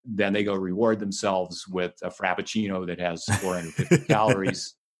then they go reward themselves with a Frappuccino that has 450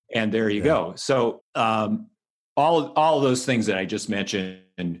 calories. And there you go. So all those things that I just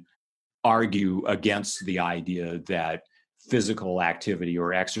mentioned argue against the idea that physical activity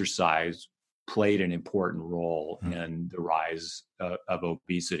or exercise played an important role in the rise of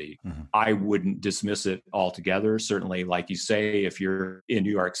obesity. I wouldn't dismiss it altogether. Certainly, like you say, if you're in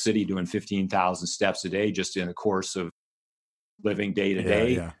New York City doing 15,000 steps a day just in the course of living day to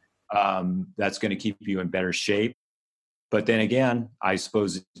day, that's going to keep you in better shape. But then again, I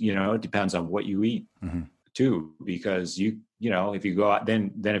suppose, it depends on what you eat too, because if you go out,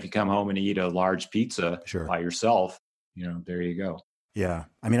 then if you come home and eat a large pizza by yourself, there you go. Yeah.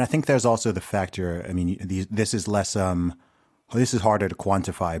 I mean, I think there's also the factor, this is less, this is harder to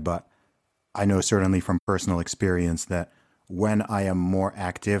quantify, but I know certainly from personal experience that when I am more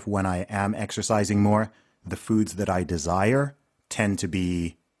active, when I am exercising more, the foods that I desire tend to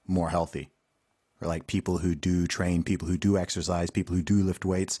be more healthy. Or like people who do train, people who do exercise, people who do lift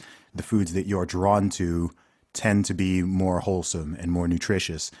weights, the foods that you're drawn to tend to be more wholesome and more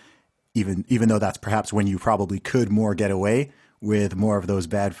nutritious, even though that's perhaps when you probably could more get away with more of those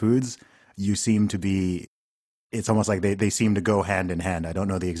bad foods, you seem to be, it's almost like they seem to go hand in hand. I don't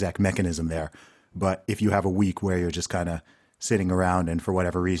know the exact mechanism there, but if you have a week where you're just kind of sitting around and for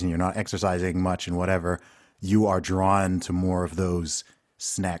whatever reason you're not exercising much and whatever, you are drawn to more of those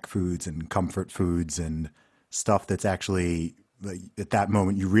snack foods and comfort foods and stuff that's actually, at that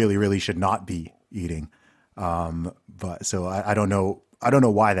moment, you really, really should not be eating. But so I don't know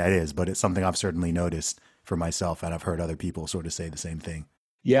why that is, but it's something I've certainly noticed for myself, and I've heard other people sort of say the same thing.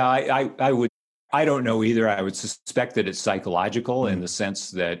 Yeah, I don't know either. I would suspect that it's psychological in the sense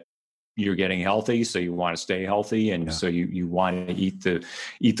that you're getting healthy, so you want to stay healthy, and so you want to eat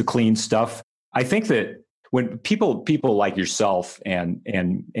the clean stuff. I think that when people like yourself and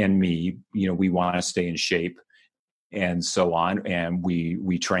me, we want to stay in shape and so on, and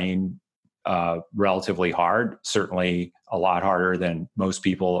we train relatively hard, certainly a lot harder than most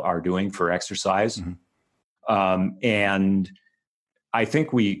people are doing for exercise. And I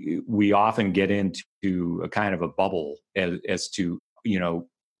think we often get into a kind of a bubble as to,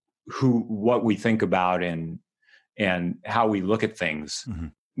 what we think about and how we look at things.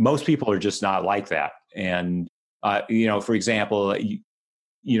 Most people are just not like that. And, for example,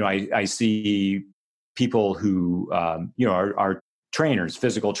 I see people who, are trainers,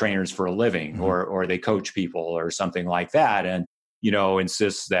 physical trainers for a living, or they coach people or something like that. And,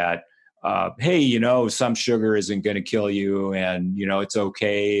 insist that, hey, some sugar isn't going to kill you, and, it's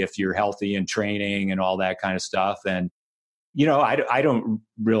okay if you're healthy and training and all that kind of stuff. And, I don't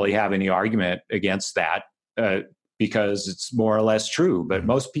really have any argument against that because it's more or less true, but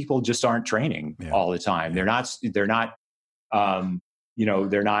most people just aren't training all the time. They're not, they're not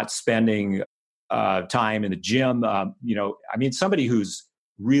spending time in the gym. Somebody who's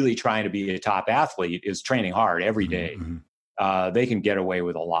really trying to be a top athlete is training hard every day. They can get away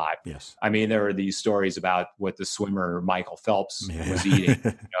with a lot. Yes. There are these stories about what the swimmer Michael Phelps was eating,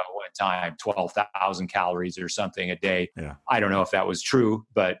 one time, 12,000 calories or something a day. Yeah. I don't know if that was true,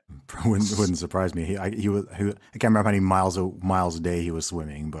 but wouldn't surprise me. I can't remember how many miles a day he was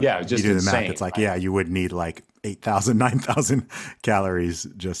swimming, but just you do the insane. math. It's like, you would need like 8,000, 9,000 calories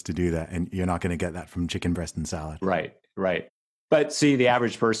just to do that. And you're not going to get that from chicken breast and salad. Right. But see, the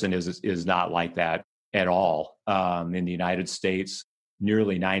average person is not like that at all. In the United States,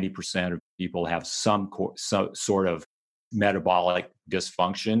 nearly 90% of people have some sort of metabolic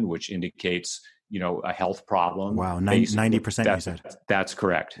dysfunction, which indicates, a health problem. Wow, 90% you said? That's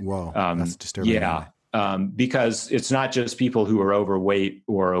correct. Whoa, that's disturbing. Yeah, because it's not just people who are overweight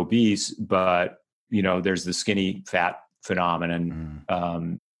or obese, but, there's the skinny fat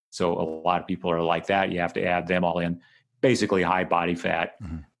phenomenon. So a lot of people are like that. You have to add them all in. Basically high body fat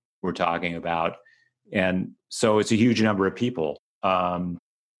we're talking about. And so it's a huge number of people.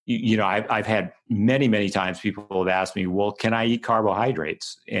 I've had many, many times people have asked me, well, can I eat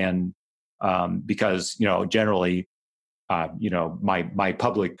carbohydrates? And because, generally, my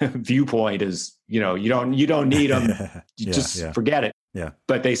public viewpoint is, you don't need them. Just forget it. Yeah.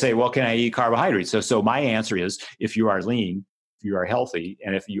 But they say, well, can I eat carbohydrates? So my answer is, if you are lean, if you are healthy,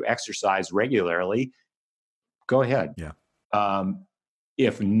 and if you exercise regularly, go ahead. Yeah.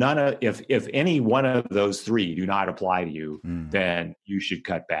 If any one of those three do not apply to you, then you should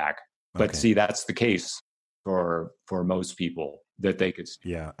cut back. But see, that's the case for most people that they could.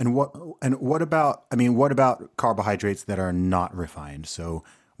 Yeah. And what about carbohydrates that are not refined? So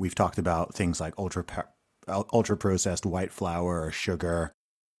we've talked about things like ultra processed white flour or sugar.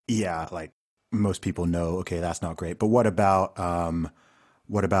 Yeah. Like most people know, okay, that's not great. But what about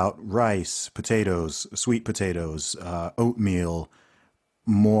rice, potatoes, sweet potatoes, oatmeal,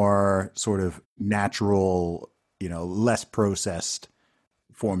 more sort of natural, less processed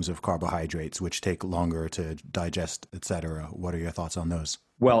forms of carbohydrates, which take longer to digest, et cetera? What are your thoughts on those?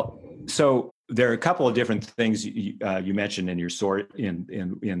 Well, so there are a couple of different things you mentioned in your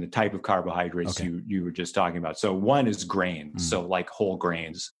in the type of carbohydrates you were just talking about. So one is grains, so like whole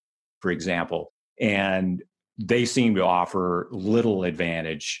grains, for example, and they seem to offer little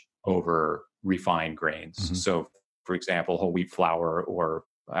advantage over refined grains. So, for example, whole wheat flour, or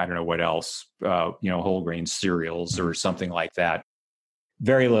I don't know what else, whole grain cereals or something like that.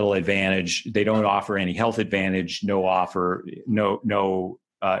 Very little advantage. They don't offer any health advantage. No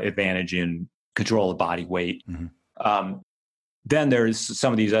advantage in control of body weight. Then there's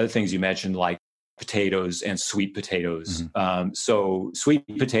some of these other things you mentioned, like potatoes and sweet potatoes. So sweet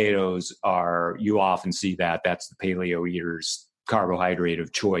potatoes you often see that's the paleo eater's carbohydrate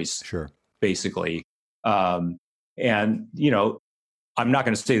of choice. Sure. Basically. And, I'm not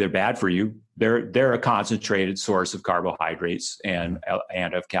going to say they're bad for you. They're a concentrated source of carbohydrates and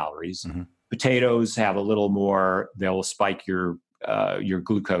of calories. Potatoes have a little more. They'll spike your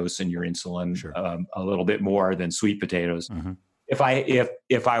glucose and your insulin Sure. A little bit more than sweet potatoes. Mm-hmm.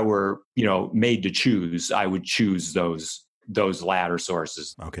 If I were made to choose, I would choose those latter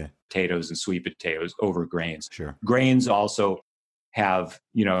sources. Okay. Potatoes and sweet potatoes over grains. Sure. Grains also have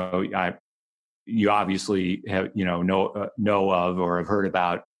you obviously have know of or have heard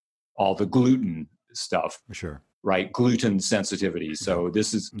about all the gluten stuff. Sure. Right, gluten sensitivity. So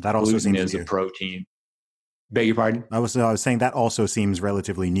this is that also gluten seems is new. a protein. Beg your pardon? I was saying that also seems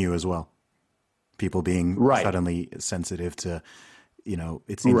relatively new as well. People being suddenly sensitive to,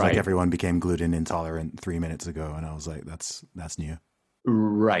 it seems like everyone became gluten intolerant 3 minutes ago, and I was like, that's new.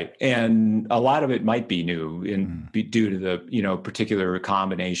 Right, and a lot of it might be new due to the particular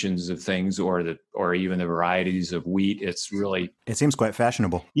combinations of things or even the varieties of wheat. It seems quite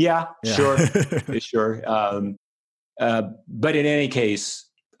fashionable. Yeah. Sure, sure. But in any case,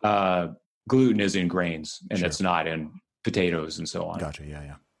 gluten is in grains, and it's not in potatoes and so on. Gotcha.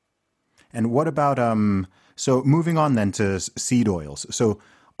 Yeah. And what about so moving on then to seed oils? So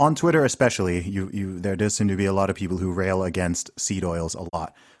on Twitter especially, there does seem to be a lot of people who rail against seed oils a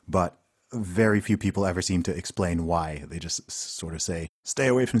lot, but very few people ever seem to explain why. They just sort of say, stay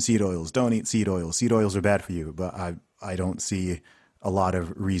away from seed oils, don't eat seed oils. Seed oils are bad for you. But I don't see a lot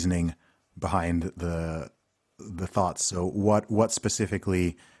of reasoning behind the thoughts. So what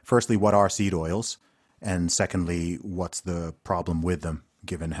specifically, firstly, what are seed oils? And secondly, what's the problem with them,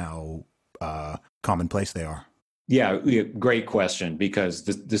 given how commonplace they are? Yeah, great question, because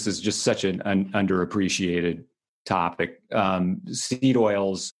this is just such an underappreciated topic. Seed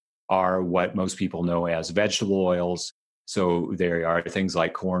oils are what most people know as vegetable oils. So there are things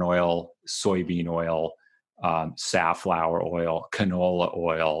like corn oil, soybean oil, safflower oil, canola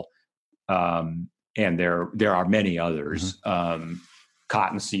oil, and there are many others,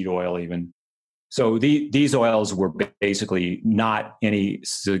 cottonseed oil even. So these oils were basically not any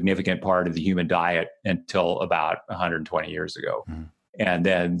significant part of the human diet until about 120 years ago. Mm. And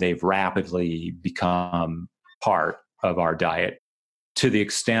then they've rapidly become part of our diet to the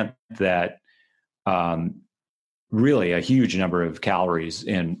extent that really a huge number of calories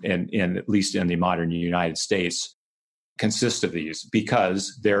in at least in the modern United States consist of these,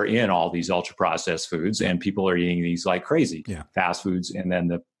 because they're in all these ultra processed foods and people are eating these like crazy. Fast foods and then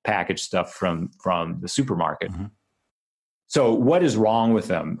the packaged stuff from the supermarket. Mm-hmm. So what is wrong with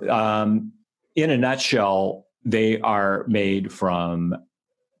them? In a nutshell, they are made from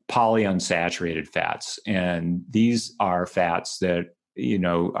polyunsaturated fats, and these are fats that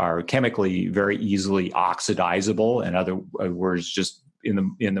are chemically very easily oxidizable. In other words, just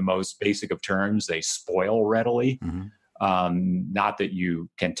in the most basic of terms, they spoil readily. Mm-hmm. Not that you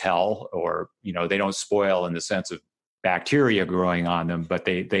can tell, or they don't spoil in the sense of bacteria growing on them, but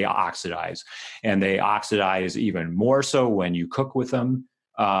they oxidize, and they oxidize even more so when you cook with them.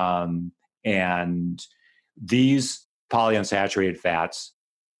 And these polyunsaturated fats,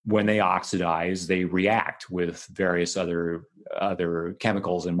 when they oxidize, they react with various other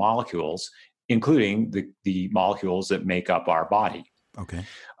chemicals and molecules, including the molecules that make up our body. Okay.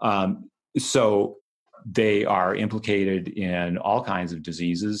 So they are implicated in all kinds of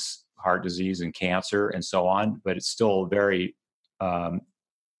diseases, heart disease and cancer and so on, but it's still very,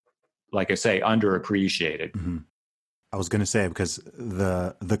 like I say, underappreciated. Mm-hmm. I was going to say, because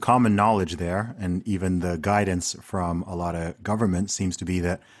the common knowledge there, and even the guidance from a lot of government, seems to be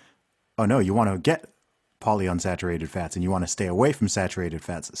that, oh no, you want to get polyunsaturated fats and you want to stay away from saturated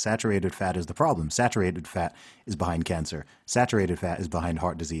fats. Saturated fat is the problem. Saturated fat is behind cancer. Saturated fat is behind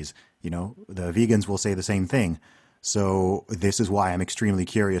heart disease. The vegans will say the same thing. So this is why I'm extremely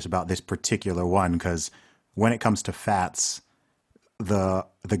curious about this particular one, because when it comes to fats, the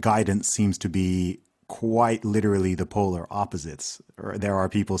guidance seems to be quite literally the polar opposites. There are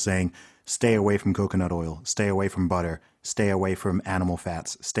people saying, stay away from coconut oil, stay away from butter, stay away from animal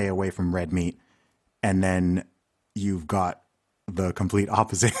fats, stay away from red meat. And then you've got the complete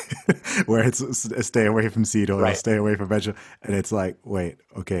opposite where it's stay away from seed oil, right, stay away from vegetable. And it's like, wait,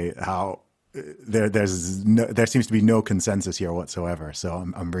 okay, how there seems to be no consensus here whatsoever. So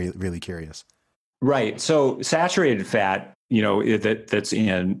I'm really, really curious. Right. So saturated fat, that's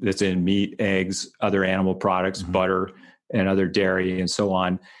in meat, eggs, other animal products, mm-hmm, butter, and other dairy and so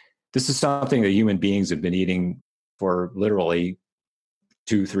on. This is something that human beings have been eating for literally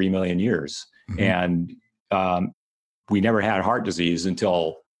 2-3 million years. Mm-hmm. And we never had heart disease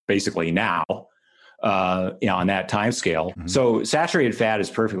until basically now, on that time scale. Mm-hmm. So saturated fat is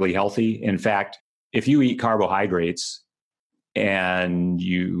perfectly healthy. In fact, if you eat carbohydrates and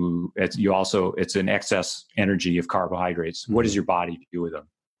it's an excess energy of carbohydrates, mm-hmm, what does your body do with them?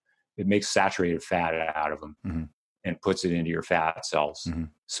 it makes saturated fat out of them and puts it into your fat cells.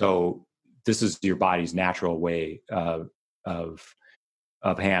 So this is your body's natural way of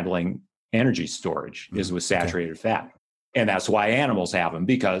handling energy storage is with saturated fat. And that's why animals have them,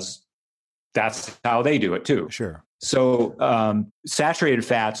 because that's how they do it too. Sure. So saturated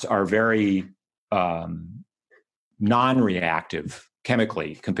fats are very non-reactive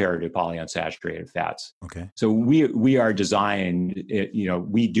chemically compared to polyunsaturated fats. Okay. So we are designed,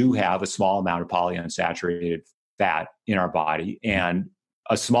 we do have a small amount of polyunsaturated fat in our body, and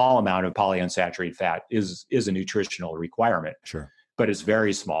a small amount of polyunsaturated fat is a nutritional requirement. Sure. But it's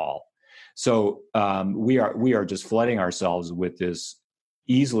very small. So we are just flooding ourselves with this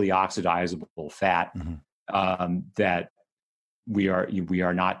easily oxidizable fat that we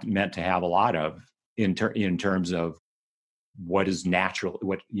are not meant to have a lot of in terms of what is natural,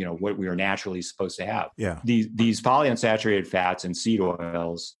 what we are naturally supposed to have. Yeah. These polyunsaturated fats and seed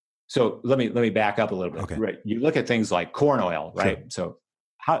oils. So let me back up a little bit. Okay. Right. You look at things like corn oil, right? Sure. So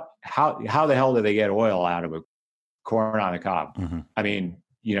how the hell do they get oil out of a corn on the cob? I mean,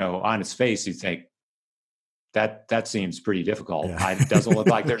 on its face, you think that seems pretty difficult. Yeah. It doesn't look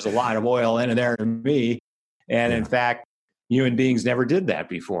like there's a lot of oil in there to me. And in fact, human beings never did that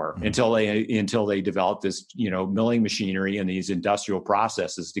before until they developed this, milling machinery and these industrial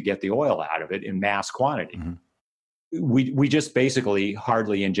processes to get the oil out of it in mass quantity. We just basically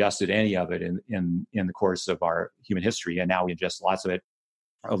hardly ingested any of it in the course of our human history, and now we ingest lots of it.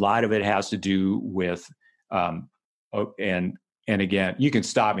 A lot of it has to do with, and again, you can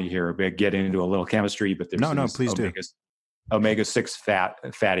stop me here, but get into a little chemistry. But there's please do.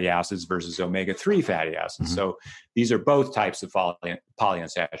 Omega-6 fatty acids versus omega-3 fatty acids. So these are both types of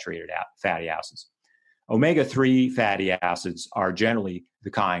polyunsaturated fatty acids. Omega-3 fatty acids are generally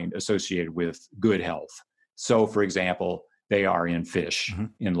the kind associated with good health. So, for example, they are in fish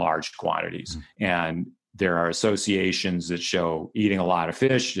in large quantities. And there are associations that show eating a lot of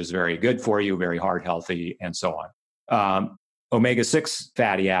fish is very good for you, very heart healthy, and so on. Omega-6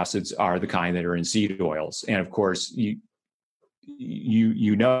 fatty acids are the kind that are in seed oils. And of course, I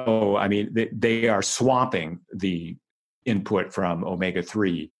mean, they are swamping the input from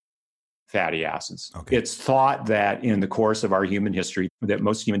omega-3 fatty acids. Okay. It's thought that in the course of our human history that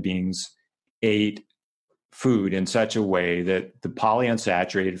most human beings ate food in such a way that the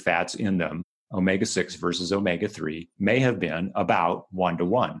polyunsaturated fats in them, omega-6 versus omega-3, may have been about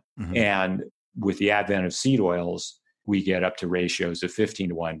 1-to-1. And with the advent of seed oils, we get up to ratios of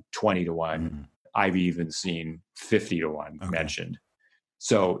 15-to-1, 20-to-1. I've even seen 50-to-1 mentioned.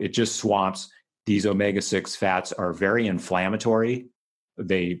 So it just swamps. These omega-6 fats are very inflammatory.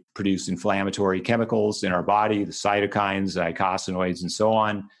 They produce inflammatory chemicals in our body, the cytokines, eicosanoids, and so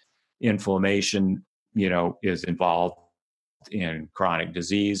on. Inflammation, is involved in chronic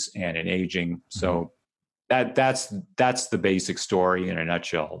disease and in aging. So that's the basic story in a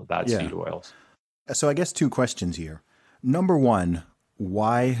nutshell about seed oils. So I guess two questions here. Number one,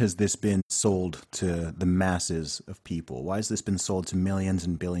 why has this been sold to the masses of people? Why has this been sold to millions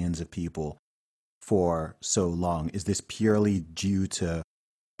and billions of people for so long? Is this purely due to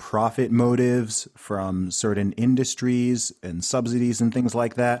profit motives from certain industries and subsidies and things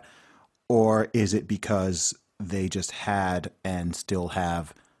like that? Or is it because they just had and still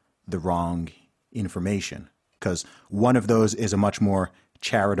have the wrong information? Because one of those is a much more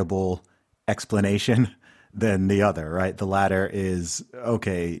charitable explanation than the other, right? The latter is,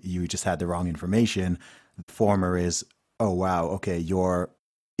 okay, you just had the wrong information. The former is, oh, wow, okay, you're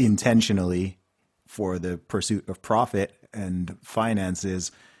intentionally, for the pursuit of profit and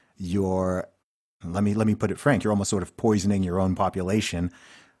finances, let me put it frank, you're almost sort of poisoning your own population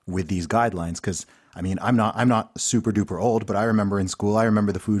with these guidelines. Because, I mean, I'm not super duper old, but I remember in school, I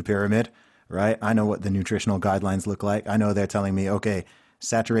remember the food pyramid, right? I know what the nutritional guidelines look like. I know they're telling me, okay,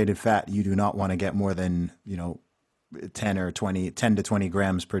 saturated fat, you do not want to get more than, 10 to 20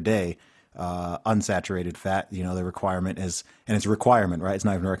 grams per day. Unsaturated fat, the requirement is, and it's a requirement, right? It's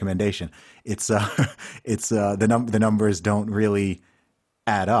not even a recommendation. It's the numbers don't really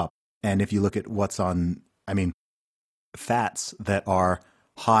add up. And if you look at what's on, fats that are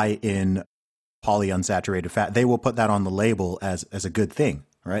high in polyunsaturated fat, they will put that on the label as a good thing,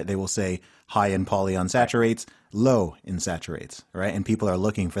 right? They will say high in polyunsaturates, low in saturates, right? And people are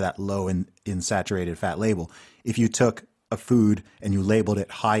looking for that low in saturated fat label. If you took a food and you labeled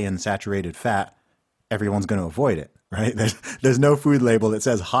it high in saturated fat, everyone's going to avoid it, right? There's no food label that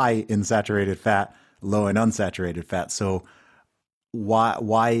says high in saturated fat, low in unsaturated fat. So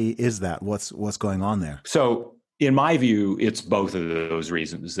why is that? What's going on there? So in my view, it's both of those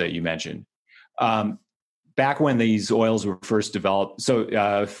reasons that you mentioned. back when these oils were first developed,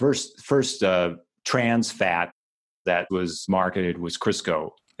 so first trans fat that was marketed was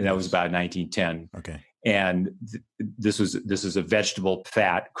Crisco, and that was about 1910. Okay. And this is a vegetable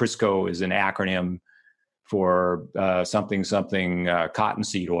fat. Crisco is an acronym for something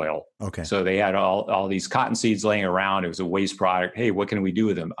cottonseed oil. Okay. So they had all these cotton seeds laying around. It was a waste product. Hey, what can we do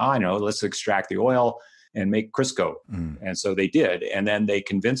with them? I know, let's extract the oil and make Crisco. And so they did. And then they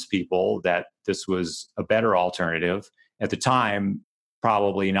convinced people that this was a better alternative. At the time,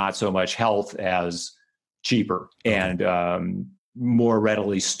 probably not so much health as cheaper and more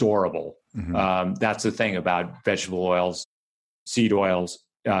readily storable. That's the thing about vegetable oils, seed oils,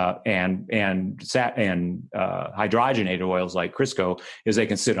 and hydrogenated oils like Crisco, is they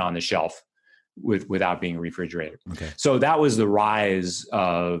can sit on the shelf without being refrigerated. Okay. So that was the rise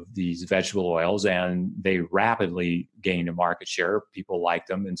of these vegetable oils, and they rapidly gained a market share. People liked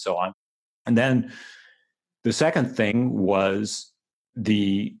them and so on. And then the second thing was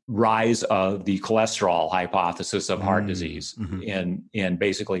the rise of the cholesterol hypothesis of heart disease in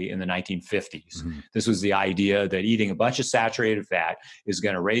basically in the 1950s. This was the idea that eating a bunch of saturated fat is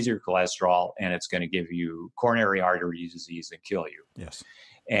going to raise your cholesterol, and it's going to give you coronary artery disease and kill you. Yes.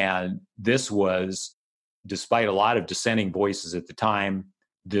 And this was, despite a lot of dissenting voices at the time,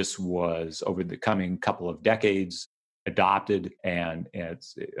 this was over the coming couple of decades adopted and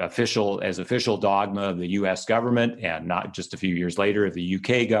it's official dogma of the U.S. government, and not just a few years later of the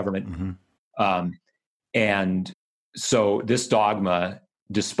U.K. government. And so this dogma,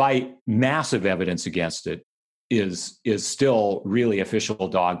 despite massive evidence against it, is still really official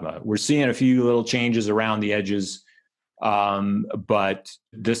dogma. We're seeing a few little changes around the edges, but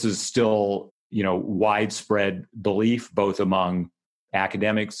this is still, widespread belief both among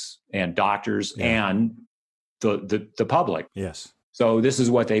academics and doctors and the public. Yes. So this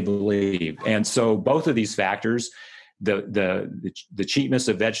is what they believe. And so both of these factors, the cheapness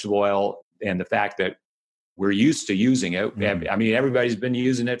of vegetable oil and the fact that we're used to using it. I mean, everybody's been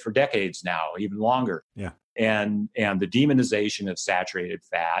using it for decades now, even longer. Yeah. And the demonization of saturated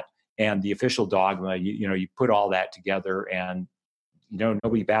fat and the official dogma, you put all that together, and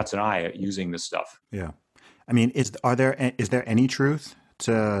nobody bats an eye at using this stuff. Yeah. I mean, is there any truth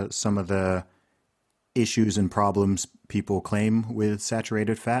to some of the issues and problems people claim with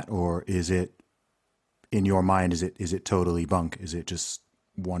saturated fat, or is it, in your mind, is it totally bunk? Is it just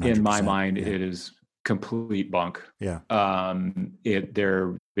 100%? In my mind, it is complete bunk. Yeah. There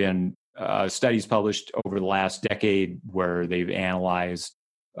have been studies published over the last decade where they've analyzed.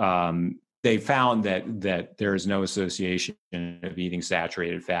 They found that there is no association of eating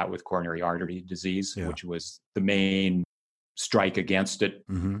saturated fat with coronary artery disease, which was the main strike against it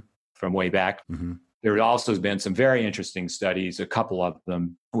from way back. There also has been some very interesting studies, a couple of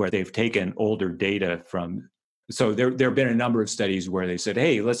them, where they've taken older data from. So there have been a number of studies where they said,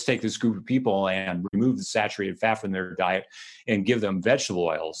 hey, let's take this group of people and remove the saturated fat from their diet and give them vegetable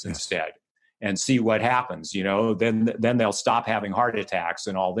oils instead and see what happens. Then they'll stop having heart attacks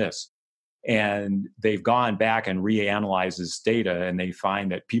and all this. And they've gone back and reanalyzed this data, and they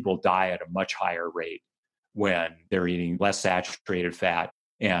find that people die at a much higher rate when they're eating less saturated fat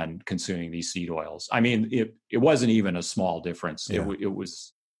and consuming these seed oils. I mean, it wasn't even a small difference. Yeah. It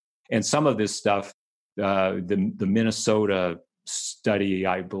was, and some of this stuff, the Minnesota study,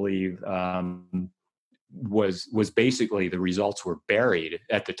 I believe, was basically the results were buried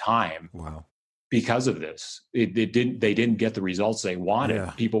at the time. Wow. Because of this. They didn't get the results they wanted.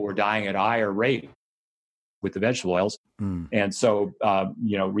 Yeah. People were dying at a higher rate with the vegetable oils. And so,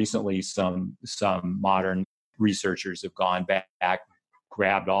 recently some modern researchers have gone back,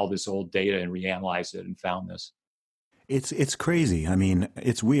 grabbed all this old data and reanalyzed it and found this. It's crazy. I mean,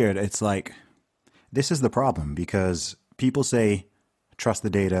 it's weird. It's like, this is the problem, because people say, trust the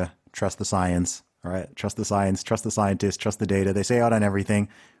data, trust the science, all right? Trust the science, trust the scientists, trust the data. They say out on everything.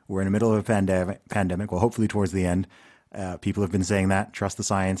 We're in the middle of a pandemic. Well, hopefully towards the end. People have been saying that. Trust the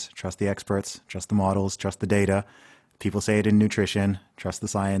science, trust the experts, trust the models, trust the data. People say it in nutrition, trust the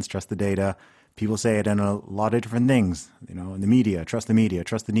science, trust the data. People say it in a lot of different things, in the media, trust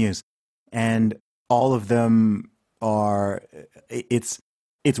the news. And all of them are, it's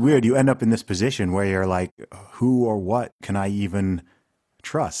weird. You end up in this position where you're like, who or what can I even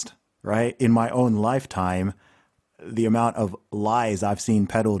trust, right? In my own lifetime, the amount of lies I've seen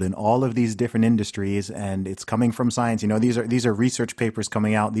peddled in all of these different industries, and it's coming from science. These are research papers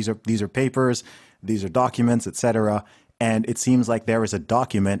coming out. These are papers, these are documents, etc. And it seems like there is a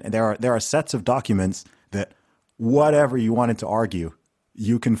document, and there are sets of documents that whatever you wanted to argue,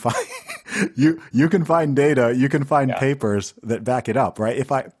 you can find you can find data, you can find papers that back it up, right?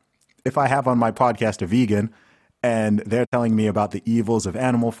 if I have on my podcast a vegan and they're telling me about the evils of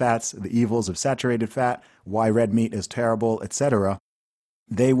animal fats, the evils of saturated fat, why red meat is terrible, etc.,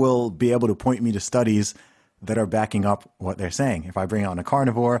 they will be able to point me to studies that are backing up what they're saying. If I bring on a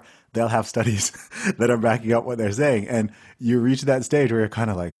carnivore, they'll have studies that are backing up what they're saying. And you reach that stage where you're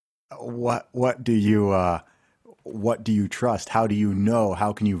kind of like, what do you trust? How do you know?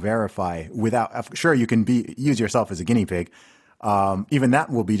 How can you verify without, sure, you can use yourself as a guinea pig. Even that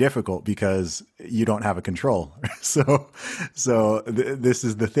will be difficult because you don't have a control. This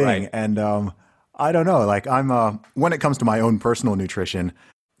is the thing. Right. And, I don't know, like when it comes to my own personal nutrition,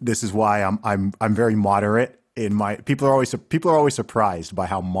 this is why I'm very moderate in my, people are always surprised by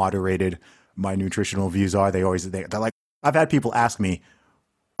how moderated my nutritional views are. They're like, I've had people ask me,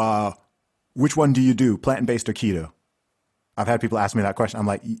 which one do you do, plant-based or keto? I've had people ask me that question. I'm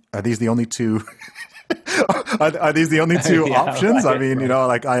like, are these the only two? Are these the only two options? Right, I mean,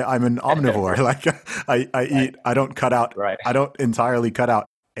 like I'm an omnivore. Like I eat, I don't cut out, I don't entirely cut out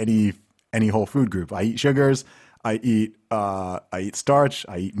any whole food group. I eat sugars. I eat starch.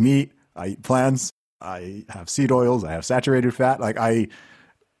 I eat meat. I eat plants. I have seed oils. I have saturated fat. Like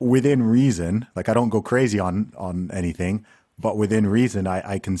within reason, like I don't go crazy on anything, but within reason,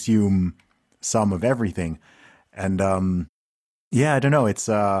 I consume some of everything. And I don't know. It's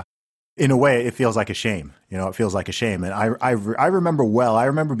in a way, it feels like a shame. It feels like a shame. And I remember well. I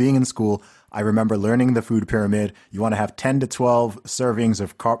remember being in school. I remember learning the food pyramid. You want to have 10 to 12 servings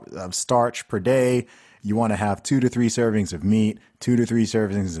of starch per day. You want to have 2 to 3 servings of meat, 2 to 3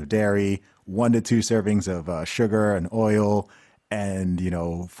 servings of dairy, 1 to 2 servings of sugar and oil, and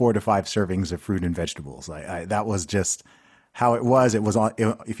 4 to 5 servings of fruit and vegetables. That was just how it was. It was on.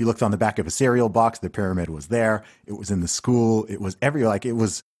 If you looked on the back of a cereal box, the pyramid was there. It was in the school. It was everywhere. Like it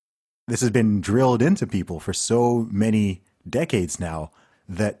was. This has been drilled into people for so many decades now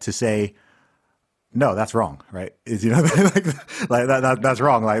that to say, no, that's wrong, right? Is like that's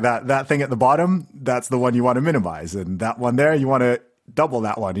wrong. Like that thing at the bottom, that's the one you want to minimize, and that one there, you want to double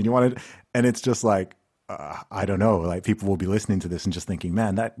that one, and you want to, and it's just like I don't know. Like people will be listening to this and just thinking,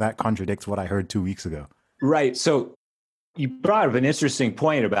 man, that contradicts what I heard 2 weeks ago. Right. So you brought up an interesting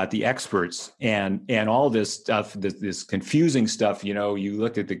point about the experts and all this stuff, this confusing stuff. You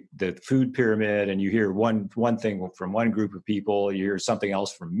look at the food pyramid and you hear one thing from one group of people, you hear something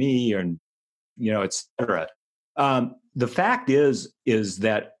else from me, and et cetera. The fact is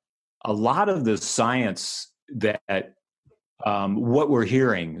that a lot of the science that what we're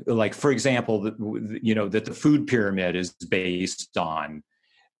hearing, like for example, that the food pyramid is based on.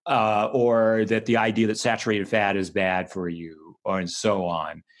 Or that the idea that saturated fat is bad for you, and so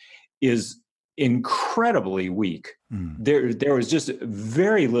on, is incredibly weak. There was just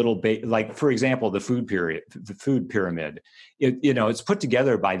very little, like for example, the food pyramid. It's put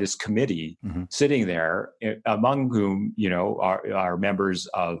together by this committee sitting there, among whom are members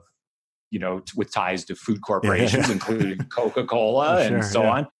of with ties to food corporations, including Coca-Cola and so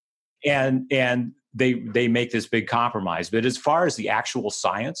on, and they make this big compromise. But as far as the actual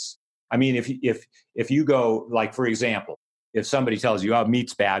science, I mean, if you go, like, for example, if somebody tells you,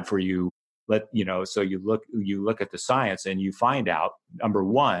 meat's bad for you, so you look at the science and you find out, number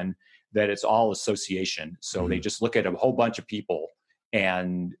one, that it's all association. So they just look at a whole bunch of people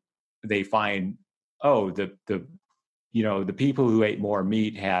and they find, the people who ate more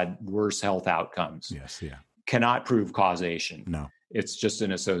meat had worse health outcomes. Yes. Yeah. Cannot prove causation. No. It's just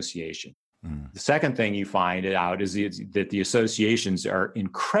an association. The second thing you find out is that the associations are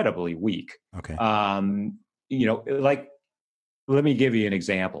incredibly weak. Okay. Like, let me give you an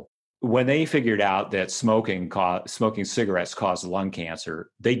example. When they figured out that smoking cigarettes caused lung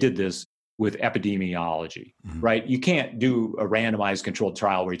cancer, they did this with epidemiology, right? You can't do a randomized controlled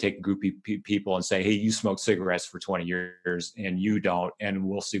trial where you take a group of people and say, hey, you smoked cigarettes for 20 years and you don't, and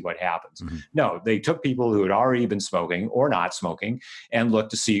we'll see what happens. No, they took people who had already been smoking or not smoking and looked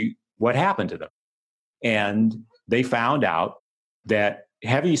to see what happened to them. And they found out that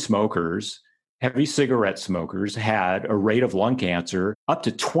heavy cigarette smokers had a rate of lung cancer up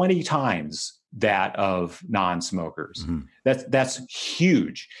to 20 times that of non-smokers. That's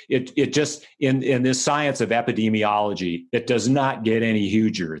huge. It just in this science of epidemiology, it does not get any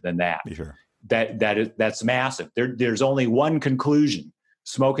huger than that. Sure. That's massive. There's only one conclusion: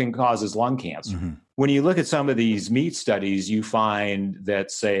 smoking causes lung cancer. When you look at some of these meat studies, you find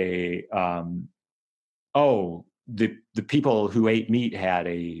that say, the people who ate meat had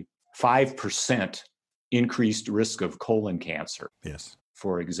a 5% increased risk of colon cancer. Yes.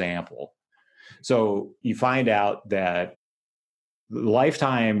 For example. So you find out that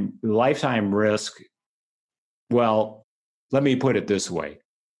lifetime risk, well, let me put it this way.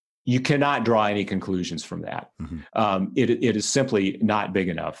 you cannot draw any conclusions from that. It is simply not big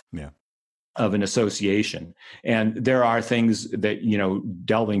enough of an association. And there are things that,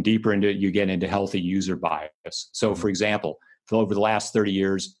 delving deeper into it, you get into healthy user bias. So for example, over the last 30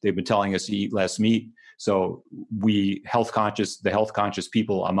 years, they've been telling us to eat less meat. So the health conscious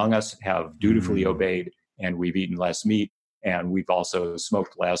people among us have dutifully obeyed, and we've eaten less meat. And we've also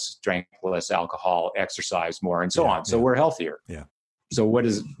smoked less, drank less alcohol, exercised more, and so on. So we're healthier. Yeah. So what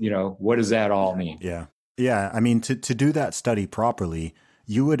does that all mean? Yeah. Yeah. I mean, to do that study properly,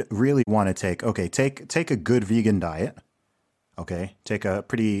 you would really want to take a good vegan diet. Okay. Take a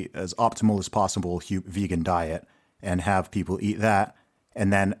pretty as optimal as possible vegan diet and have people eat that,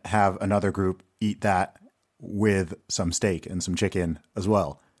 and then have another group eat that with some steak and some chicken as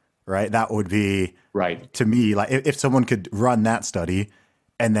well. Right. That would be right to me. Like if someone could run that study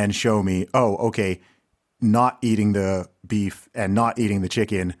and then show me, oh, okay, not eating the beef and not eating the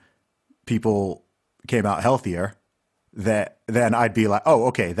chicken, people came out healthier, then I'd be like, oh,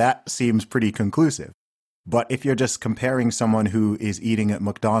 okay, that seems pretty conclusive. But if you're just comparing someone who is eating at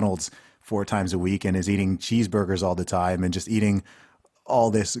McDonald's 4 times a week and is eating cheeseburgers all the time and just eating all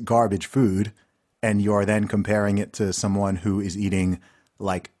this garbage food, and you're then comparing it to someone who is eating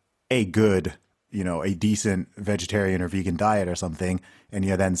like a good, a decent vegetarian or vegan diet or something, and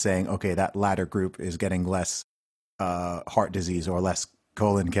you're then saying, okay, that latter group is getting less heart disease or less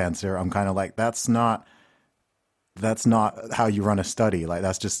colon cancer, I'm kind of like, that's not how you run a study. Like,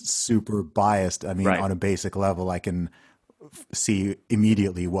 that's just super biased. I mean, on a basic level, I can see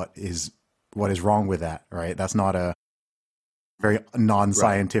immediately what is wrong with that, right? That's not a very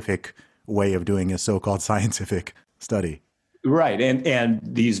non-scientific way of doing a so-called scientific study. Right. And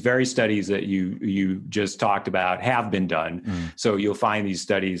these very studies that you just talked about have been done. So you'll find these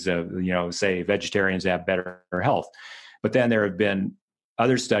studies of, say vegetarians have better health. But then there have been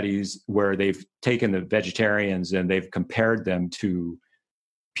other studies where they've taken the vegetarians and they've compared them to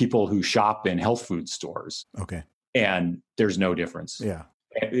people who shop in health food stores. Okay. And there's no difference. Yeah.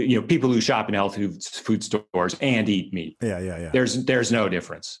 People who shop in health food stores and eat meat. Yeah. There's no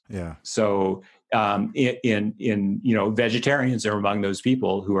difference. Yeah. So vegetarians are among those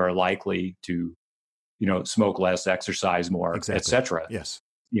people who are likely to, smoke less, exercise more, et cetera. Yes.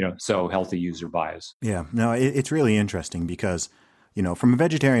 So healthy user bias. Yeah. No, it's really interesting because, from a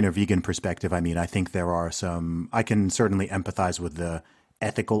vegetarian or vegan perspective, I mean, I think there are I can certainly empathize with the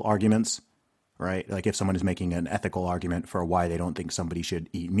ethical arguments, right? Like if someone is making an ethical argument for why they don't think somebody should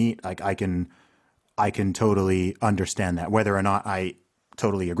eat meat, like I can totally understand that. Whether or not I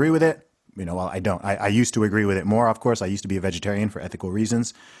totally agree with it, well, I don't. I used to agree with it more, of course. I used to be a vegetarian for ethical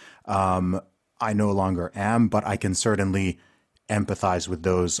reasons. I no longer am, but I can certainly empathize with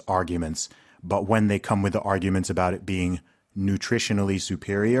those arguments. But when they come with the arguments about it being nutritionally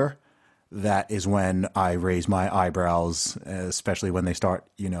superior, that is when I raise my eyebrows, especially when they start,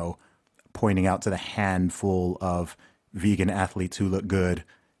 pointing out to the handful of vegan athletes who look good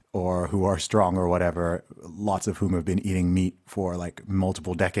or who are strong or whatever, lots of whom have been eating meat for like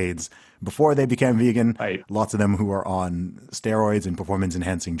multiple decades before they became vegan. Right. Lots of them who are on steroids and performance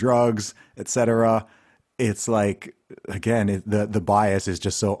enhancing drugs, etc. It's like, again, the bias is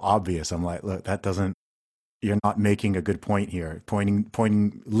just so obvious. I'm like, look, you're not making a good point here.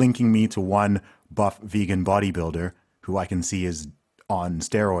 Linking me to one buff vegan bodybuilder who I can see is on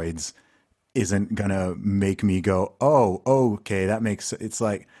steroids isn't gonna make me go, oh, okay, that makes. It's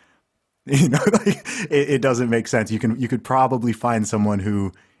like, like it doesn't make sense. You could probably find someone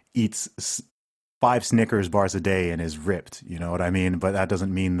who eats 5 Snickers bars a day and is ripped. You know what I mean? But that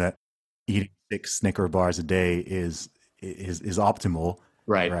doesn't mean that eating 6 Snicker bars a day is optimal.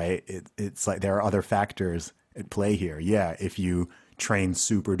 Right. It's like there are other factors at play here. Yeah. If you train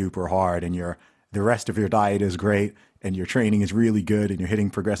super duper hard and the rest of your diet is great and your training is really good and you're hitting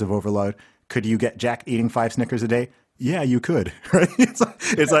progressive overload, could you get jacked eating 5 Snickers a day? Yeah, you could. Right. It's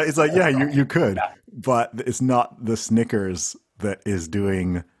like, yeah, you could, but it's not the Snickers that is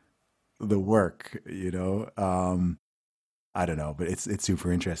doing the work, I don't know, but it's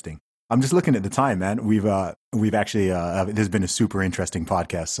super interesting. I'm just looking at the time, man. We've actually this has been a super interesting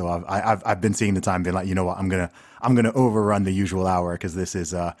podcast. So I've been seeing the time, being like, you know what, I'm gonna overrun the usual hour because this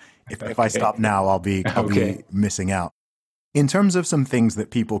is if I stop now, I'll be missing out. In terms of some things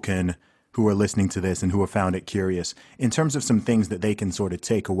that people who are listening to this and who have found it curious, in terms of some things that they can sort of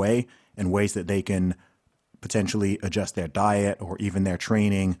take away and ways that they can potentially adjust their diet or even their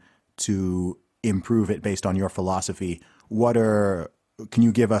training to improve it based on your philosophy, can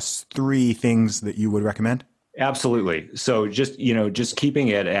you give us 3 things that you would recommend? Absolutely. So just keeping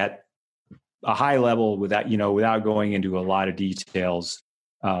it at a high level without going into a lot of details.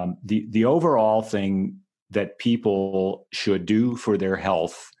 The overall thing that people should do for their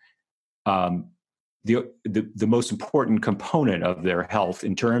health, the most important component of their health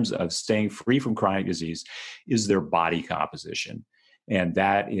in terms of staying free from chronic disease is their body composition. And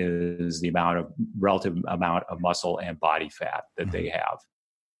that is the relative amount of muscle and body fat that they have.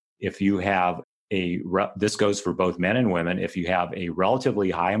 If you have this goes for both men and women, if you have a relatively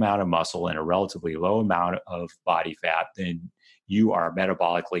high amount of muscle and a relatively low amount of body fat, then you are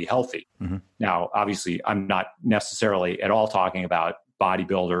metabolically healthy. Now, obviously, I'm not necessarily at all talking about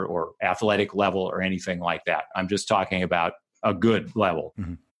bodybuilder or athletic level or anything like that. I'm just talking about a good level.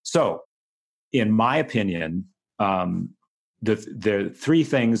 So, in my opinion, the three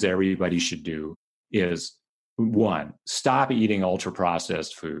things everybody should do is, one, stop eating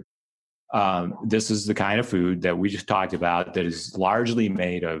ultra-processed food. This is the kind of food that we just talked about that is largely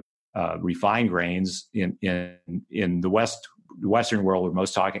made of refined grains. In the Western world, we're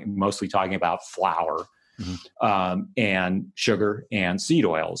mostly talking about flour, and sugar and seed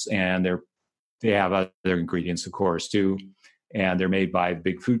oils, and they have other ingredients, of course, too. And they're made by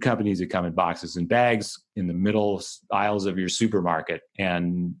big food companies that come in boxes and bags in the middle aisles of your supermarket.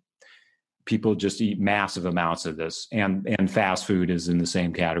 And people just eat massive amounts of this. And fast food is in the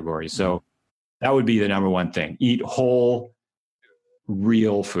same category. So that would be the number one thing. Eat whole,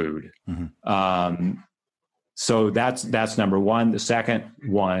 real food. So that's number one. The second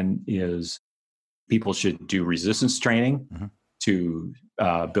one is people should do resistance training to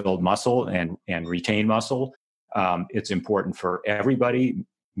build muscle and retain muscle. It's important for everybody,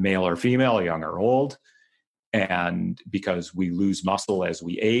 male or female, young or old, and because we lose muscle as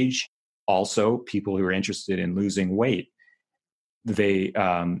we age. Also, people who are interested in losing weight, it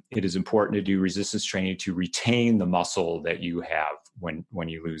is important to do resistance training to retain the muscle that you have when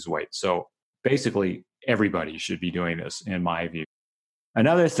you lose weight. So basically, everybody should be doing this, in my view.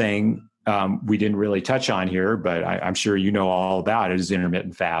 Another thing we didn't really touch on here, but I'm sure you know all about it, is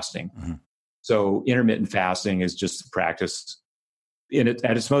intermittent fasting. So intermittent fasting is just the practice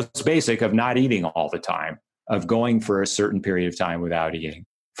at its most basic of not eating all the time, of going for a certain period of time without eating.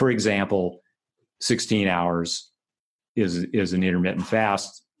 For example, 16 hours is an intermittent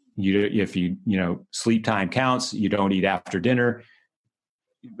fast. If sleep time counts, you don't eat after dinner,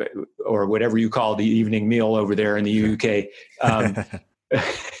 or whatever you call the evening meal over there in the UK.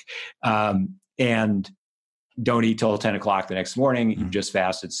 And don't eat till 10 o'clock the next morning. You just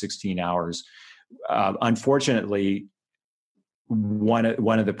fasted 16 hours. Unfortunately, one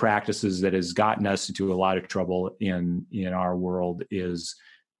of the practices that has gotten us into a lot of trouble in our world is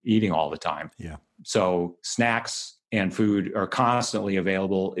eating all the time. Yeah. So snacks and food are constantly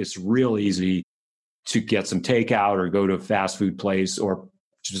available. It's real easy to get some takeout or go to a fast food place, or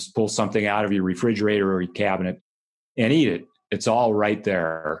just pull something out of your refrigerator or your cabinet and eat it. It's all right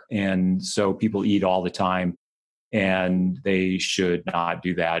there. And so people eat all the time, and they should not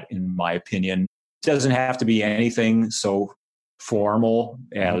do that, in my opinion. It doesn't have to be anything so formal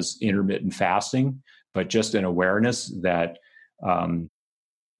as intermittent fasting, but just an awareness that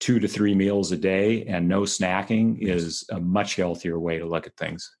 2 to 3 meals a day and no snacking is a much healthier way to look at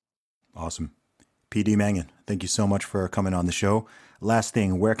things. Awesome. PD Mangan, thank you so much for coming on the show. Last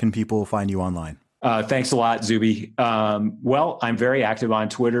thing, where can people find you online? Thanks a lot, Zuby. Well, I'm very active on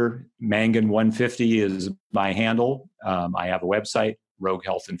Twitter. Mangan150 is my handle. I have a website,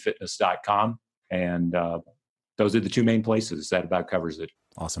 roguehealthandfitness.com. And those are the two main places. That about covers it.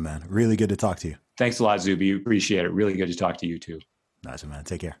 Awesome, man. Really good to talk to you. Thanks a lot, Zuby. Appreciate it. Really good to talk to you too. Nice, man.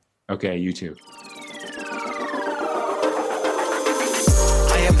 Take care. Okay, you too.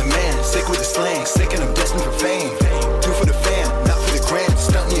 I am the man, sick with the slang, sick and I'm destined for fame. Do for the fam, not for the gram.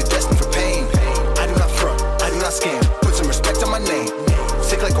 Stunting, you're destined for pain. I do not front, I do not scam. Put some respect on my name.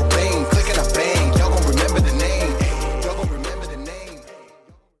 Sick like Cobain, click and I bang. Y'all gon' remember the name. Y'all gon' remember the name.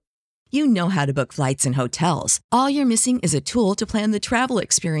 You know how to book flights and hotels. All you're missing is a tool to plan the travel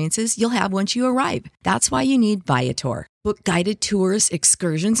experiences you'll have once you arrive. That's why you need Viator. Book guided tours,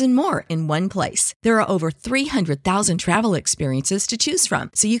 excursions, and more in one place. There are over 300,000 travel experiences to choose from,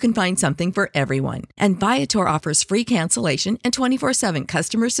 so you can find something for everyone. And Viator offers free cancellation and 24/7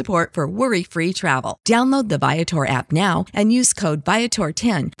 customer support for worry-free travel. Download the Viator app now and use code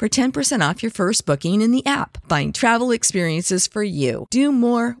Viator10 for 10% off your first booking in the app. Find travel experiences for you. Do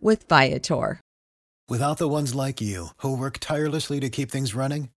more with Viator. Without the ones like you, who work tirelessly to keep things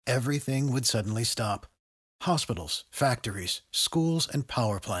running, everything would suddenly stop. Hospitals, factories, schools, and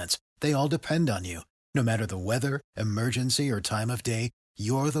power plants, they all depend on you. No matter the weather, emergency, or time of day,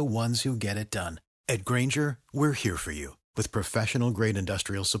 you're the ones who get it done. At Grainger, we're here for you with professional-grade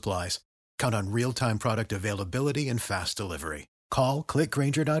industrial supplies. Count on real-time product availability and fast delivery. Call, click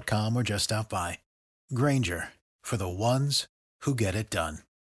Grainger.com, or just stop by. Grainger, for the ones who get it done.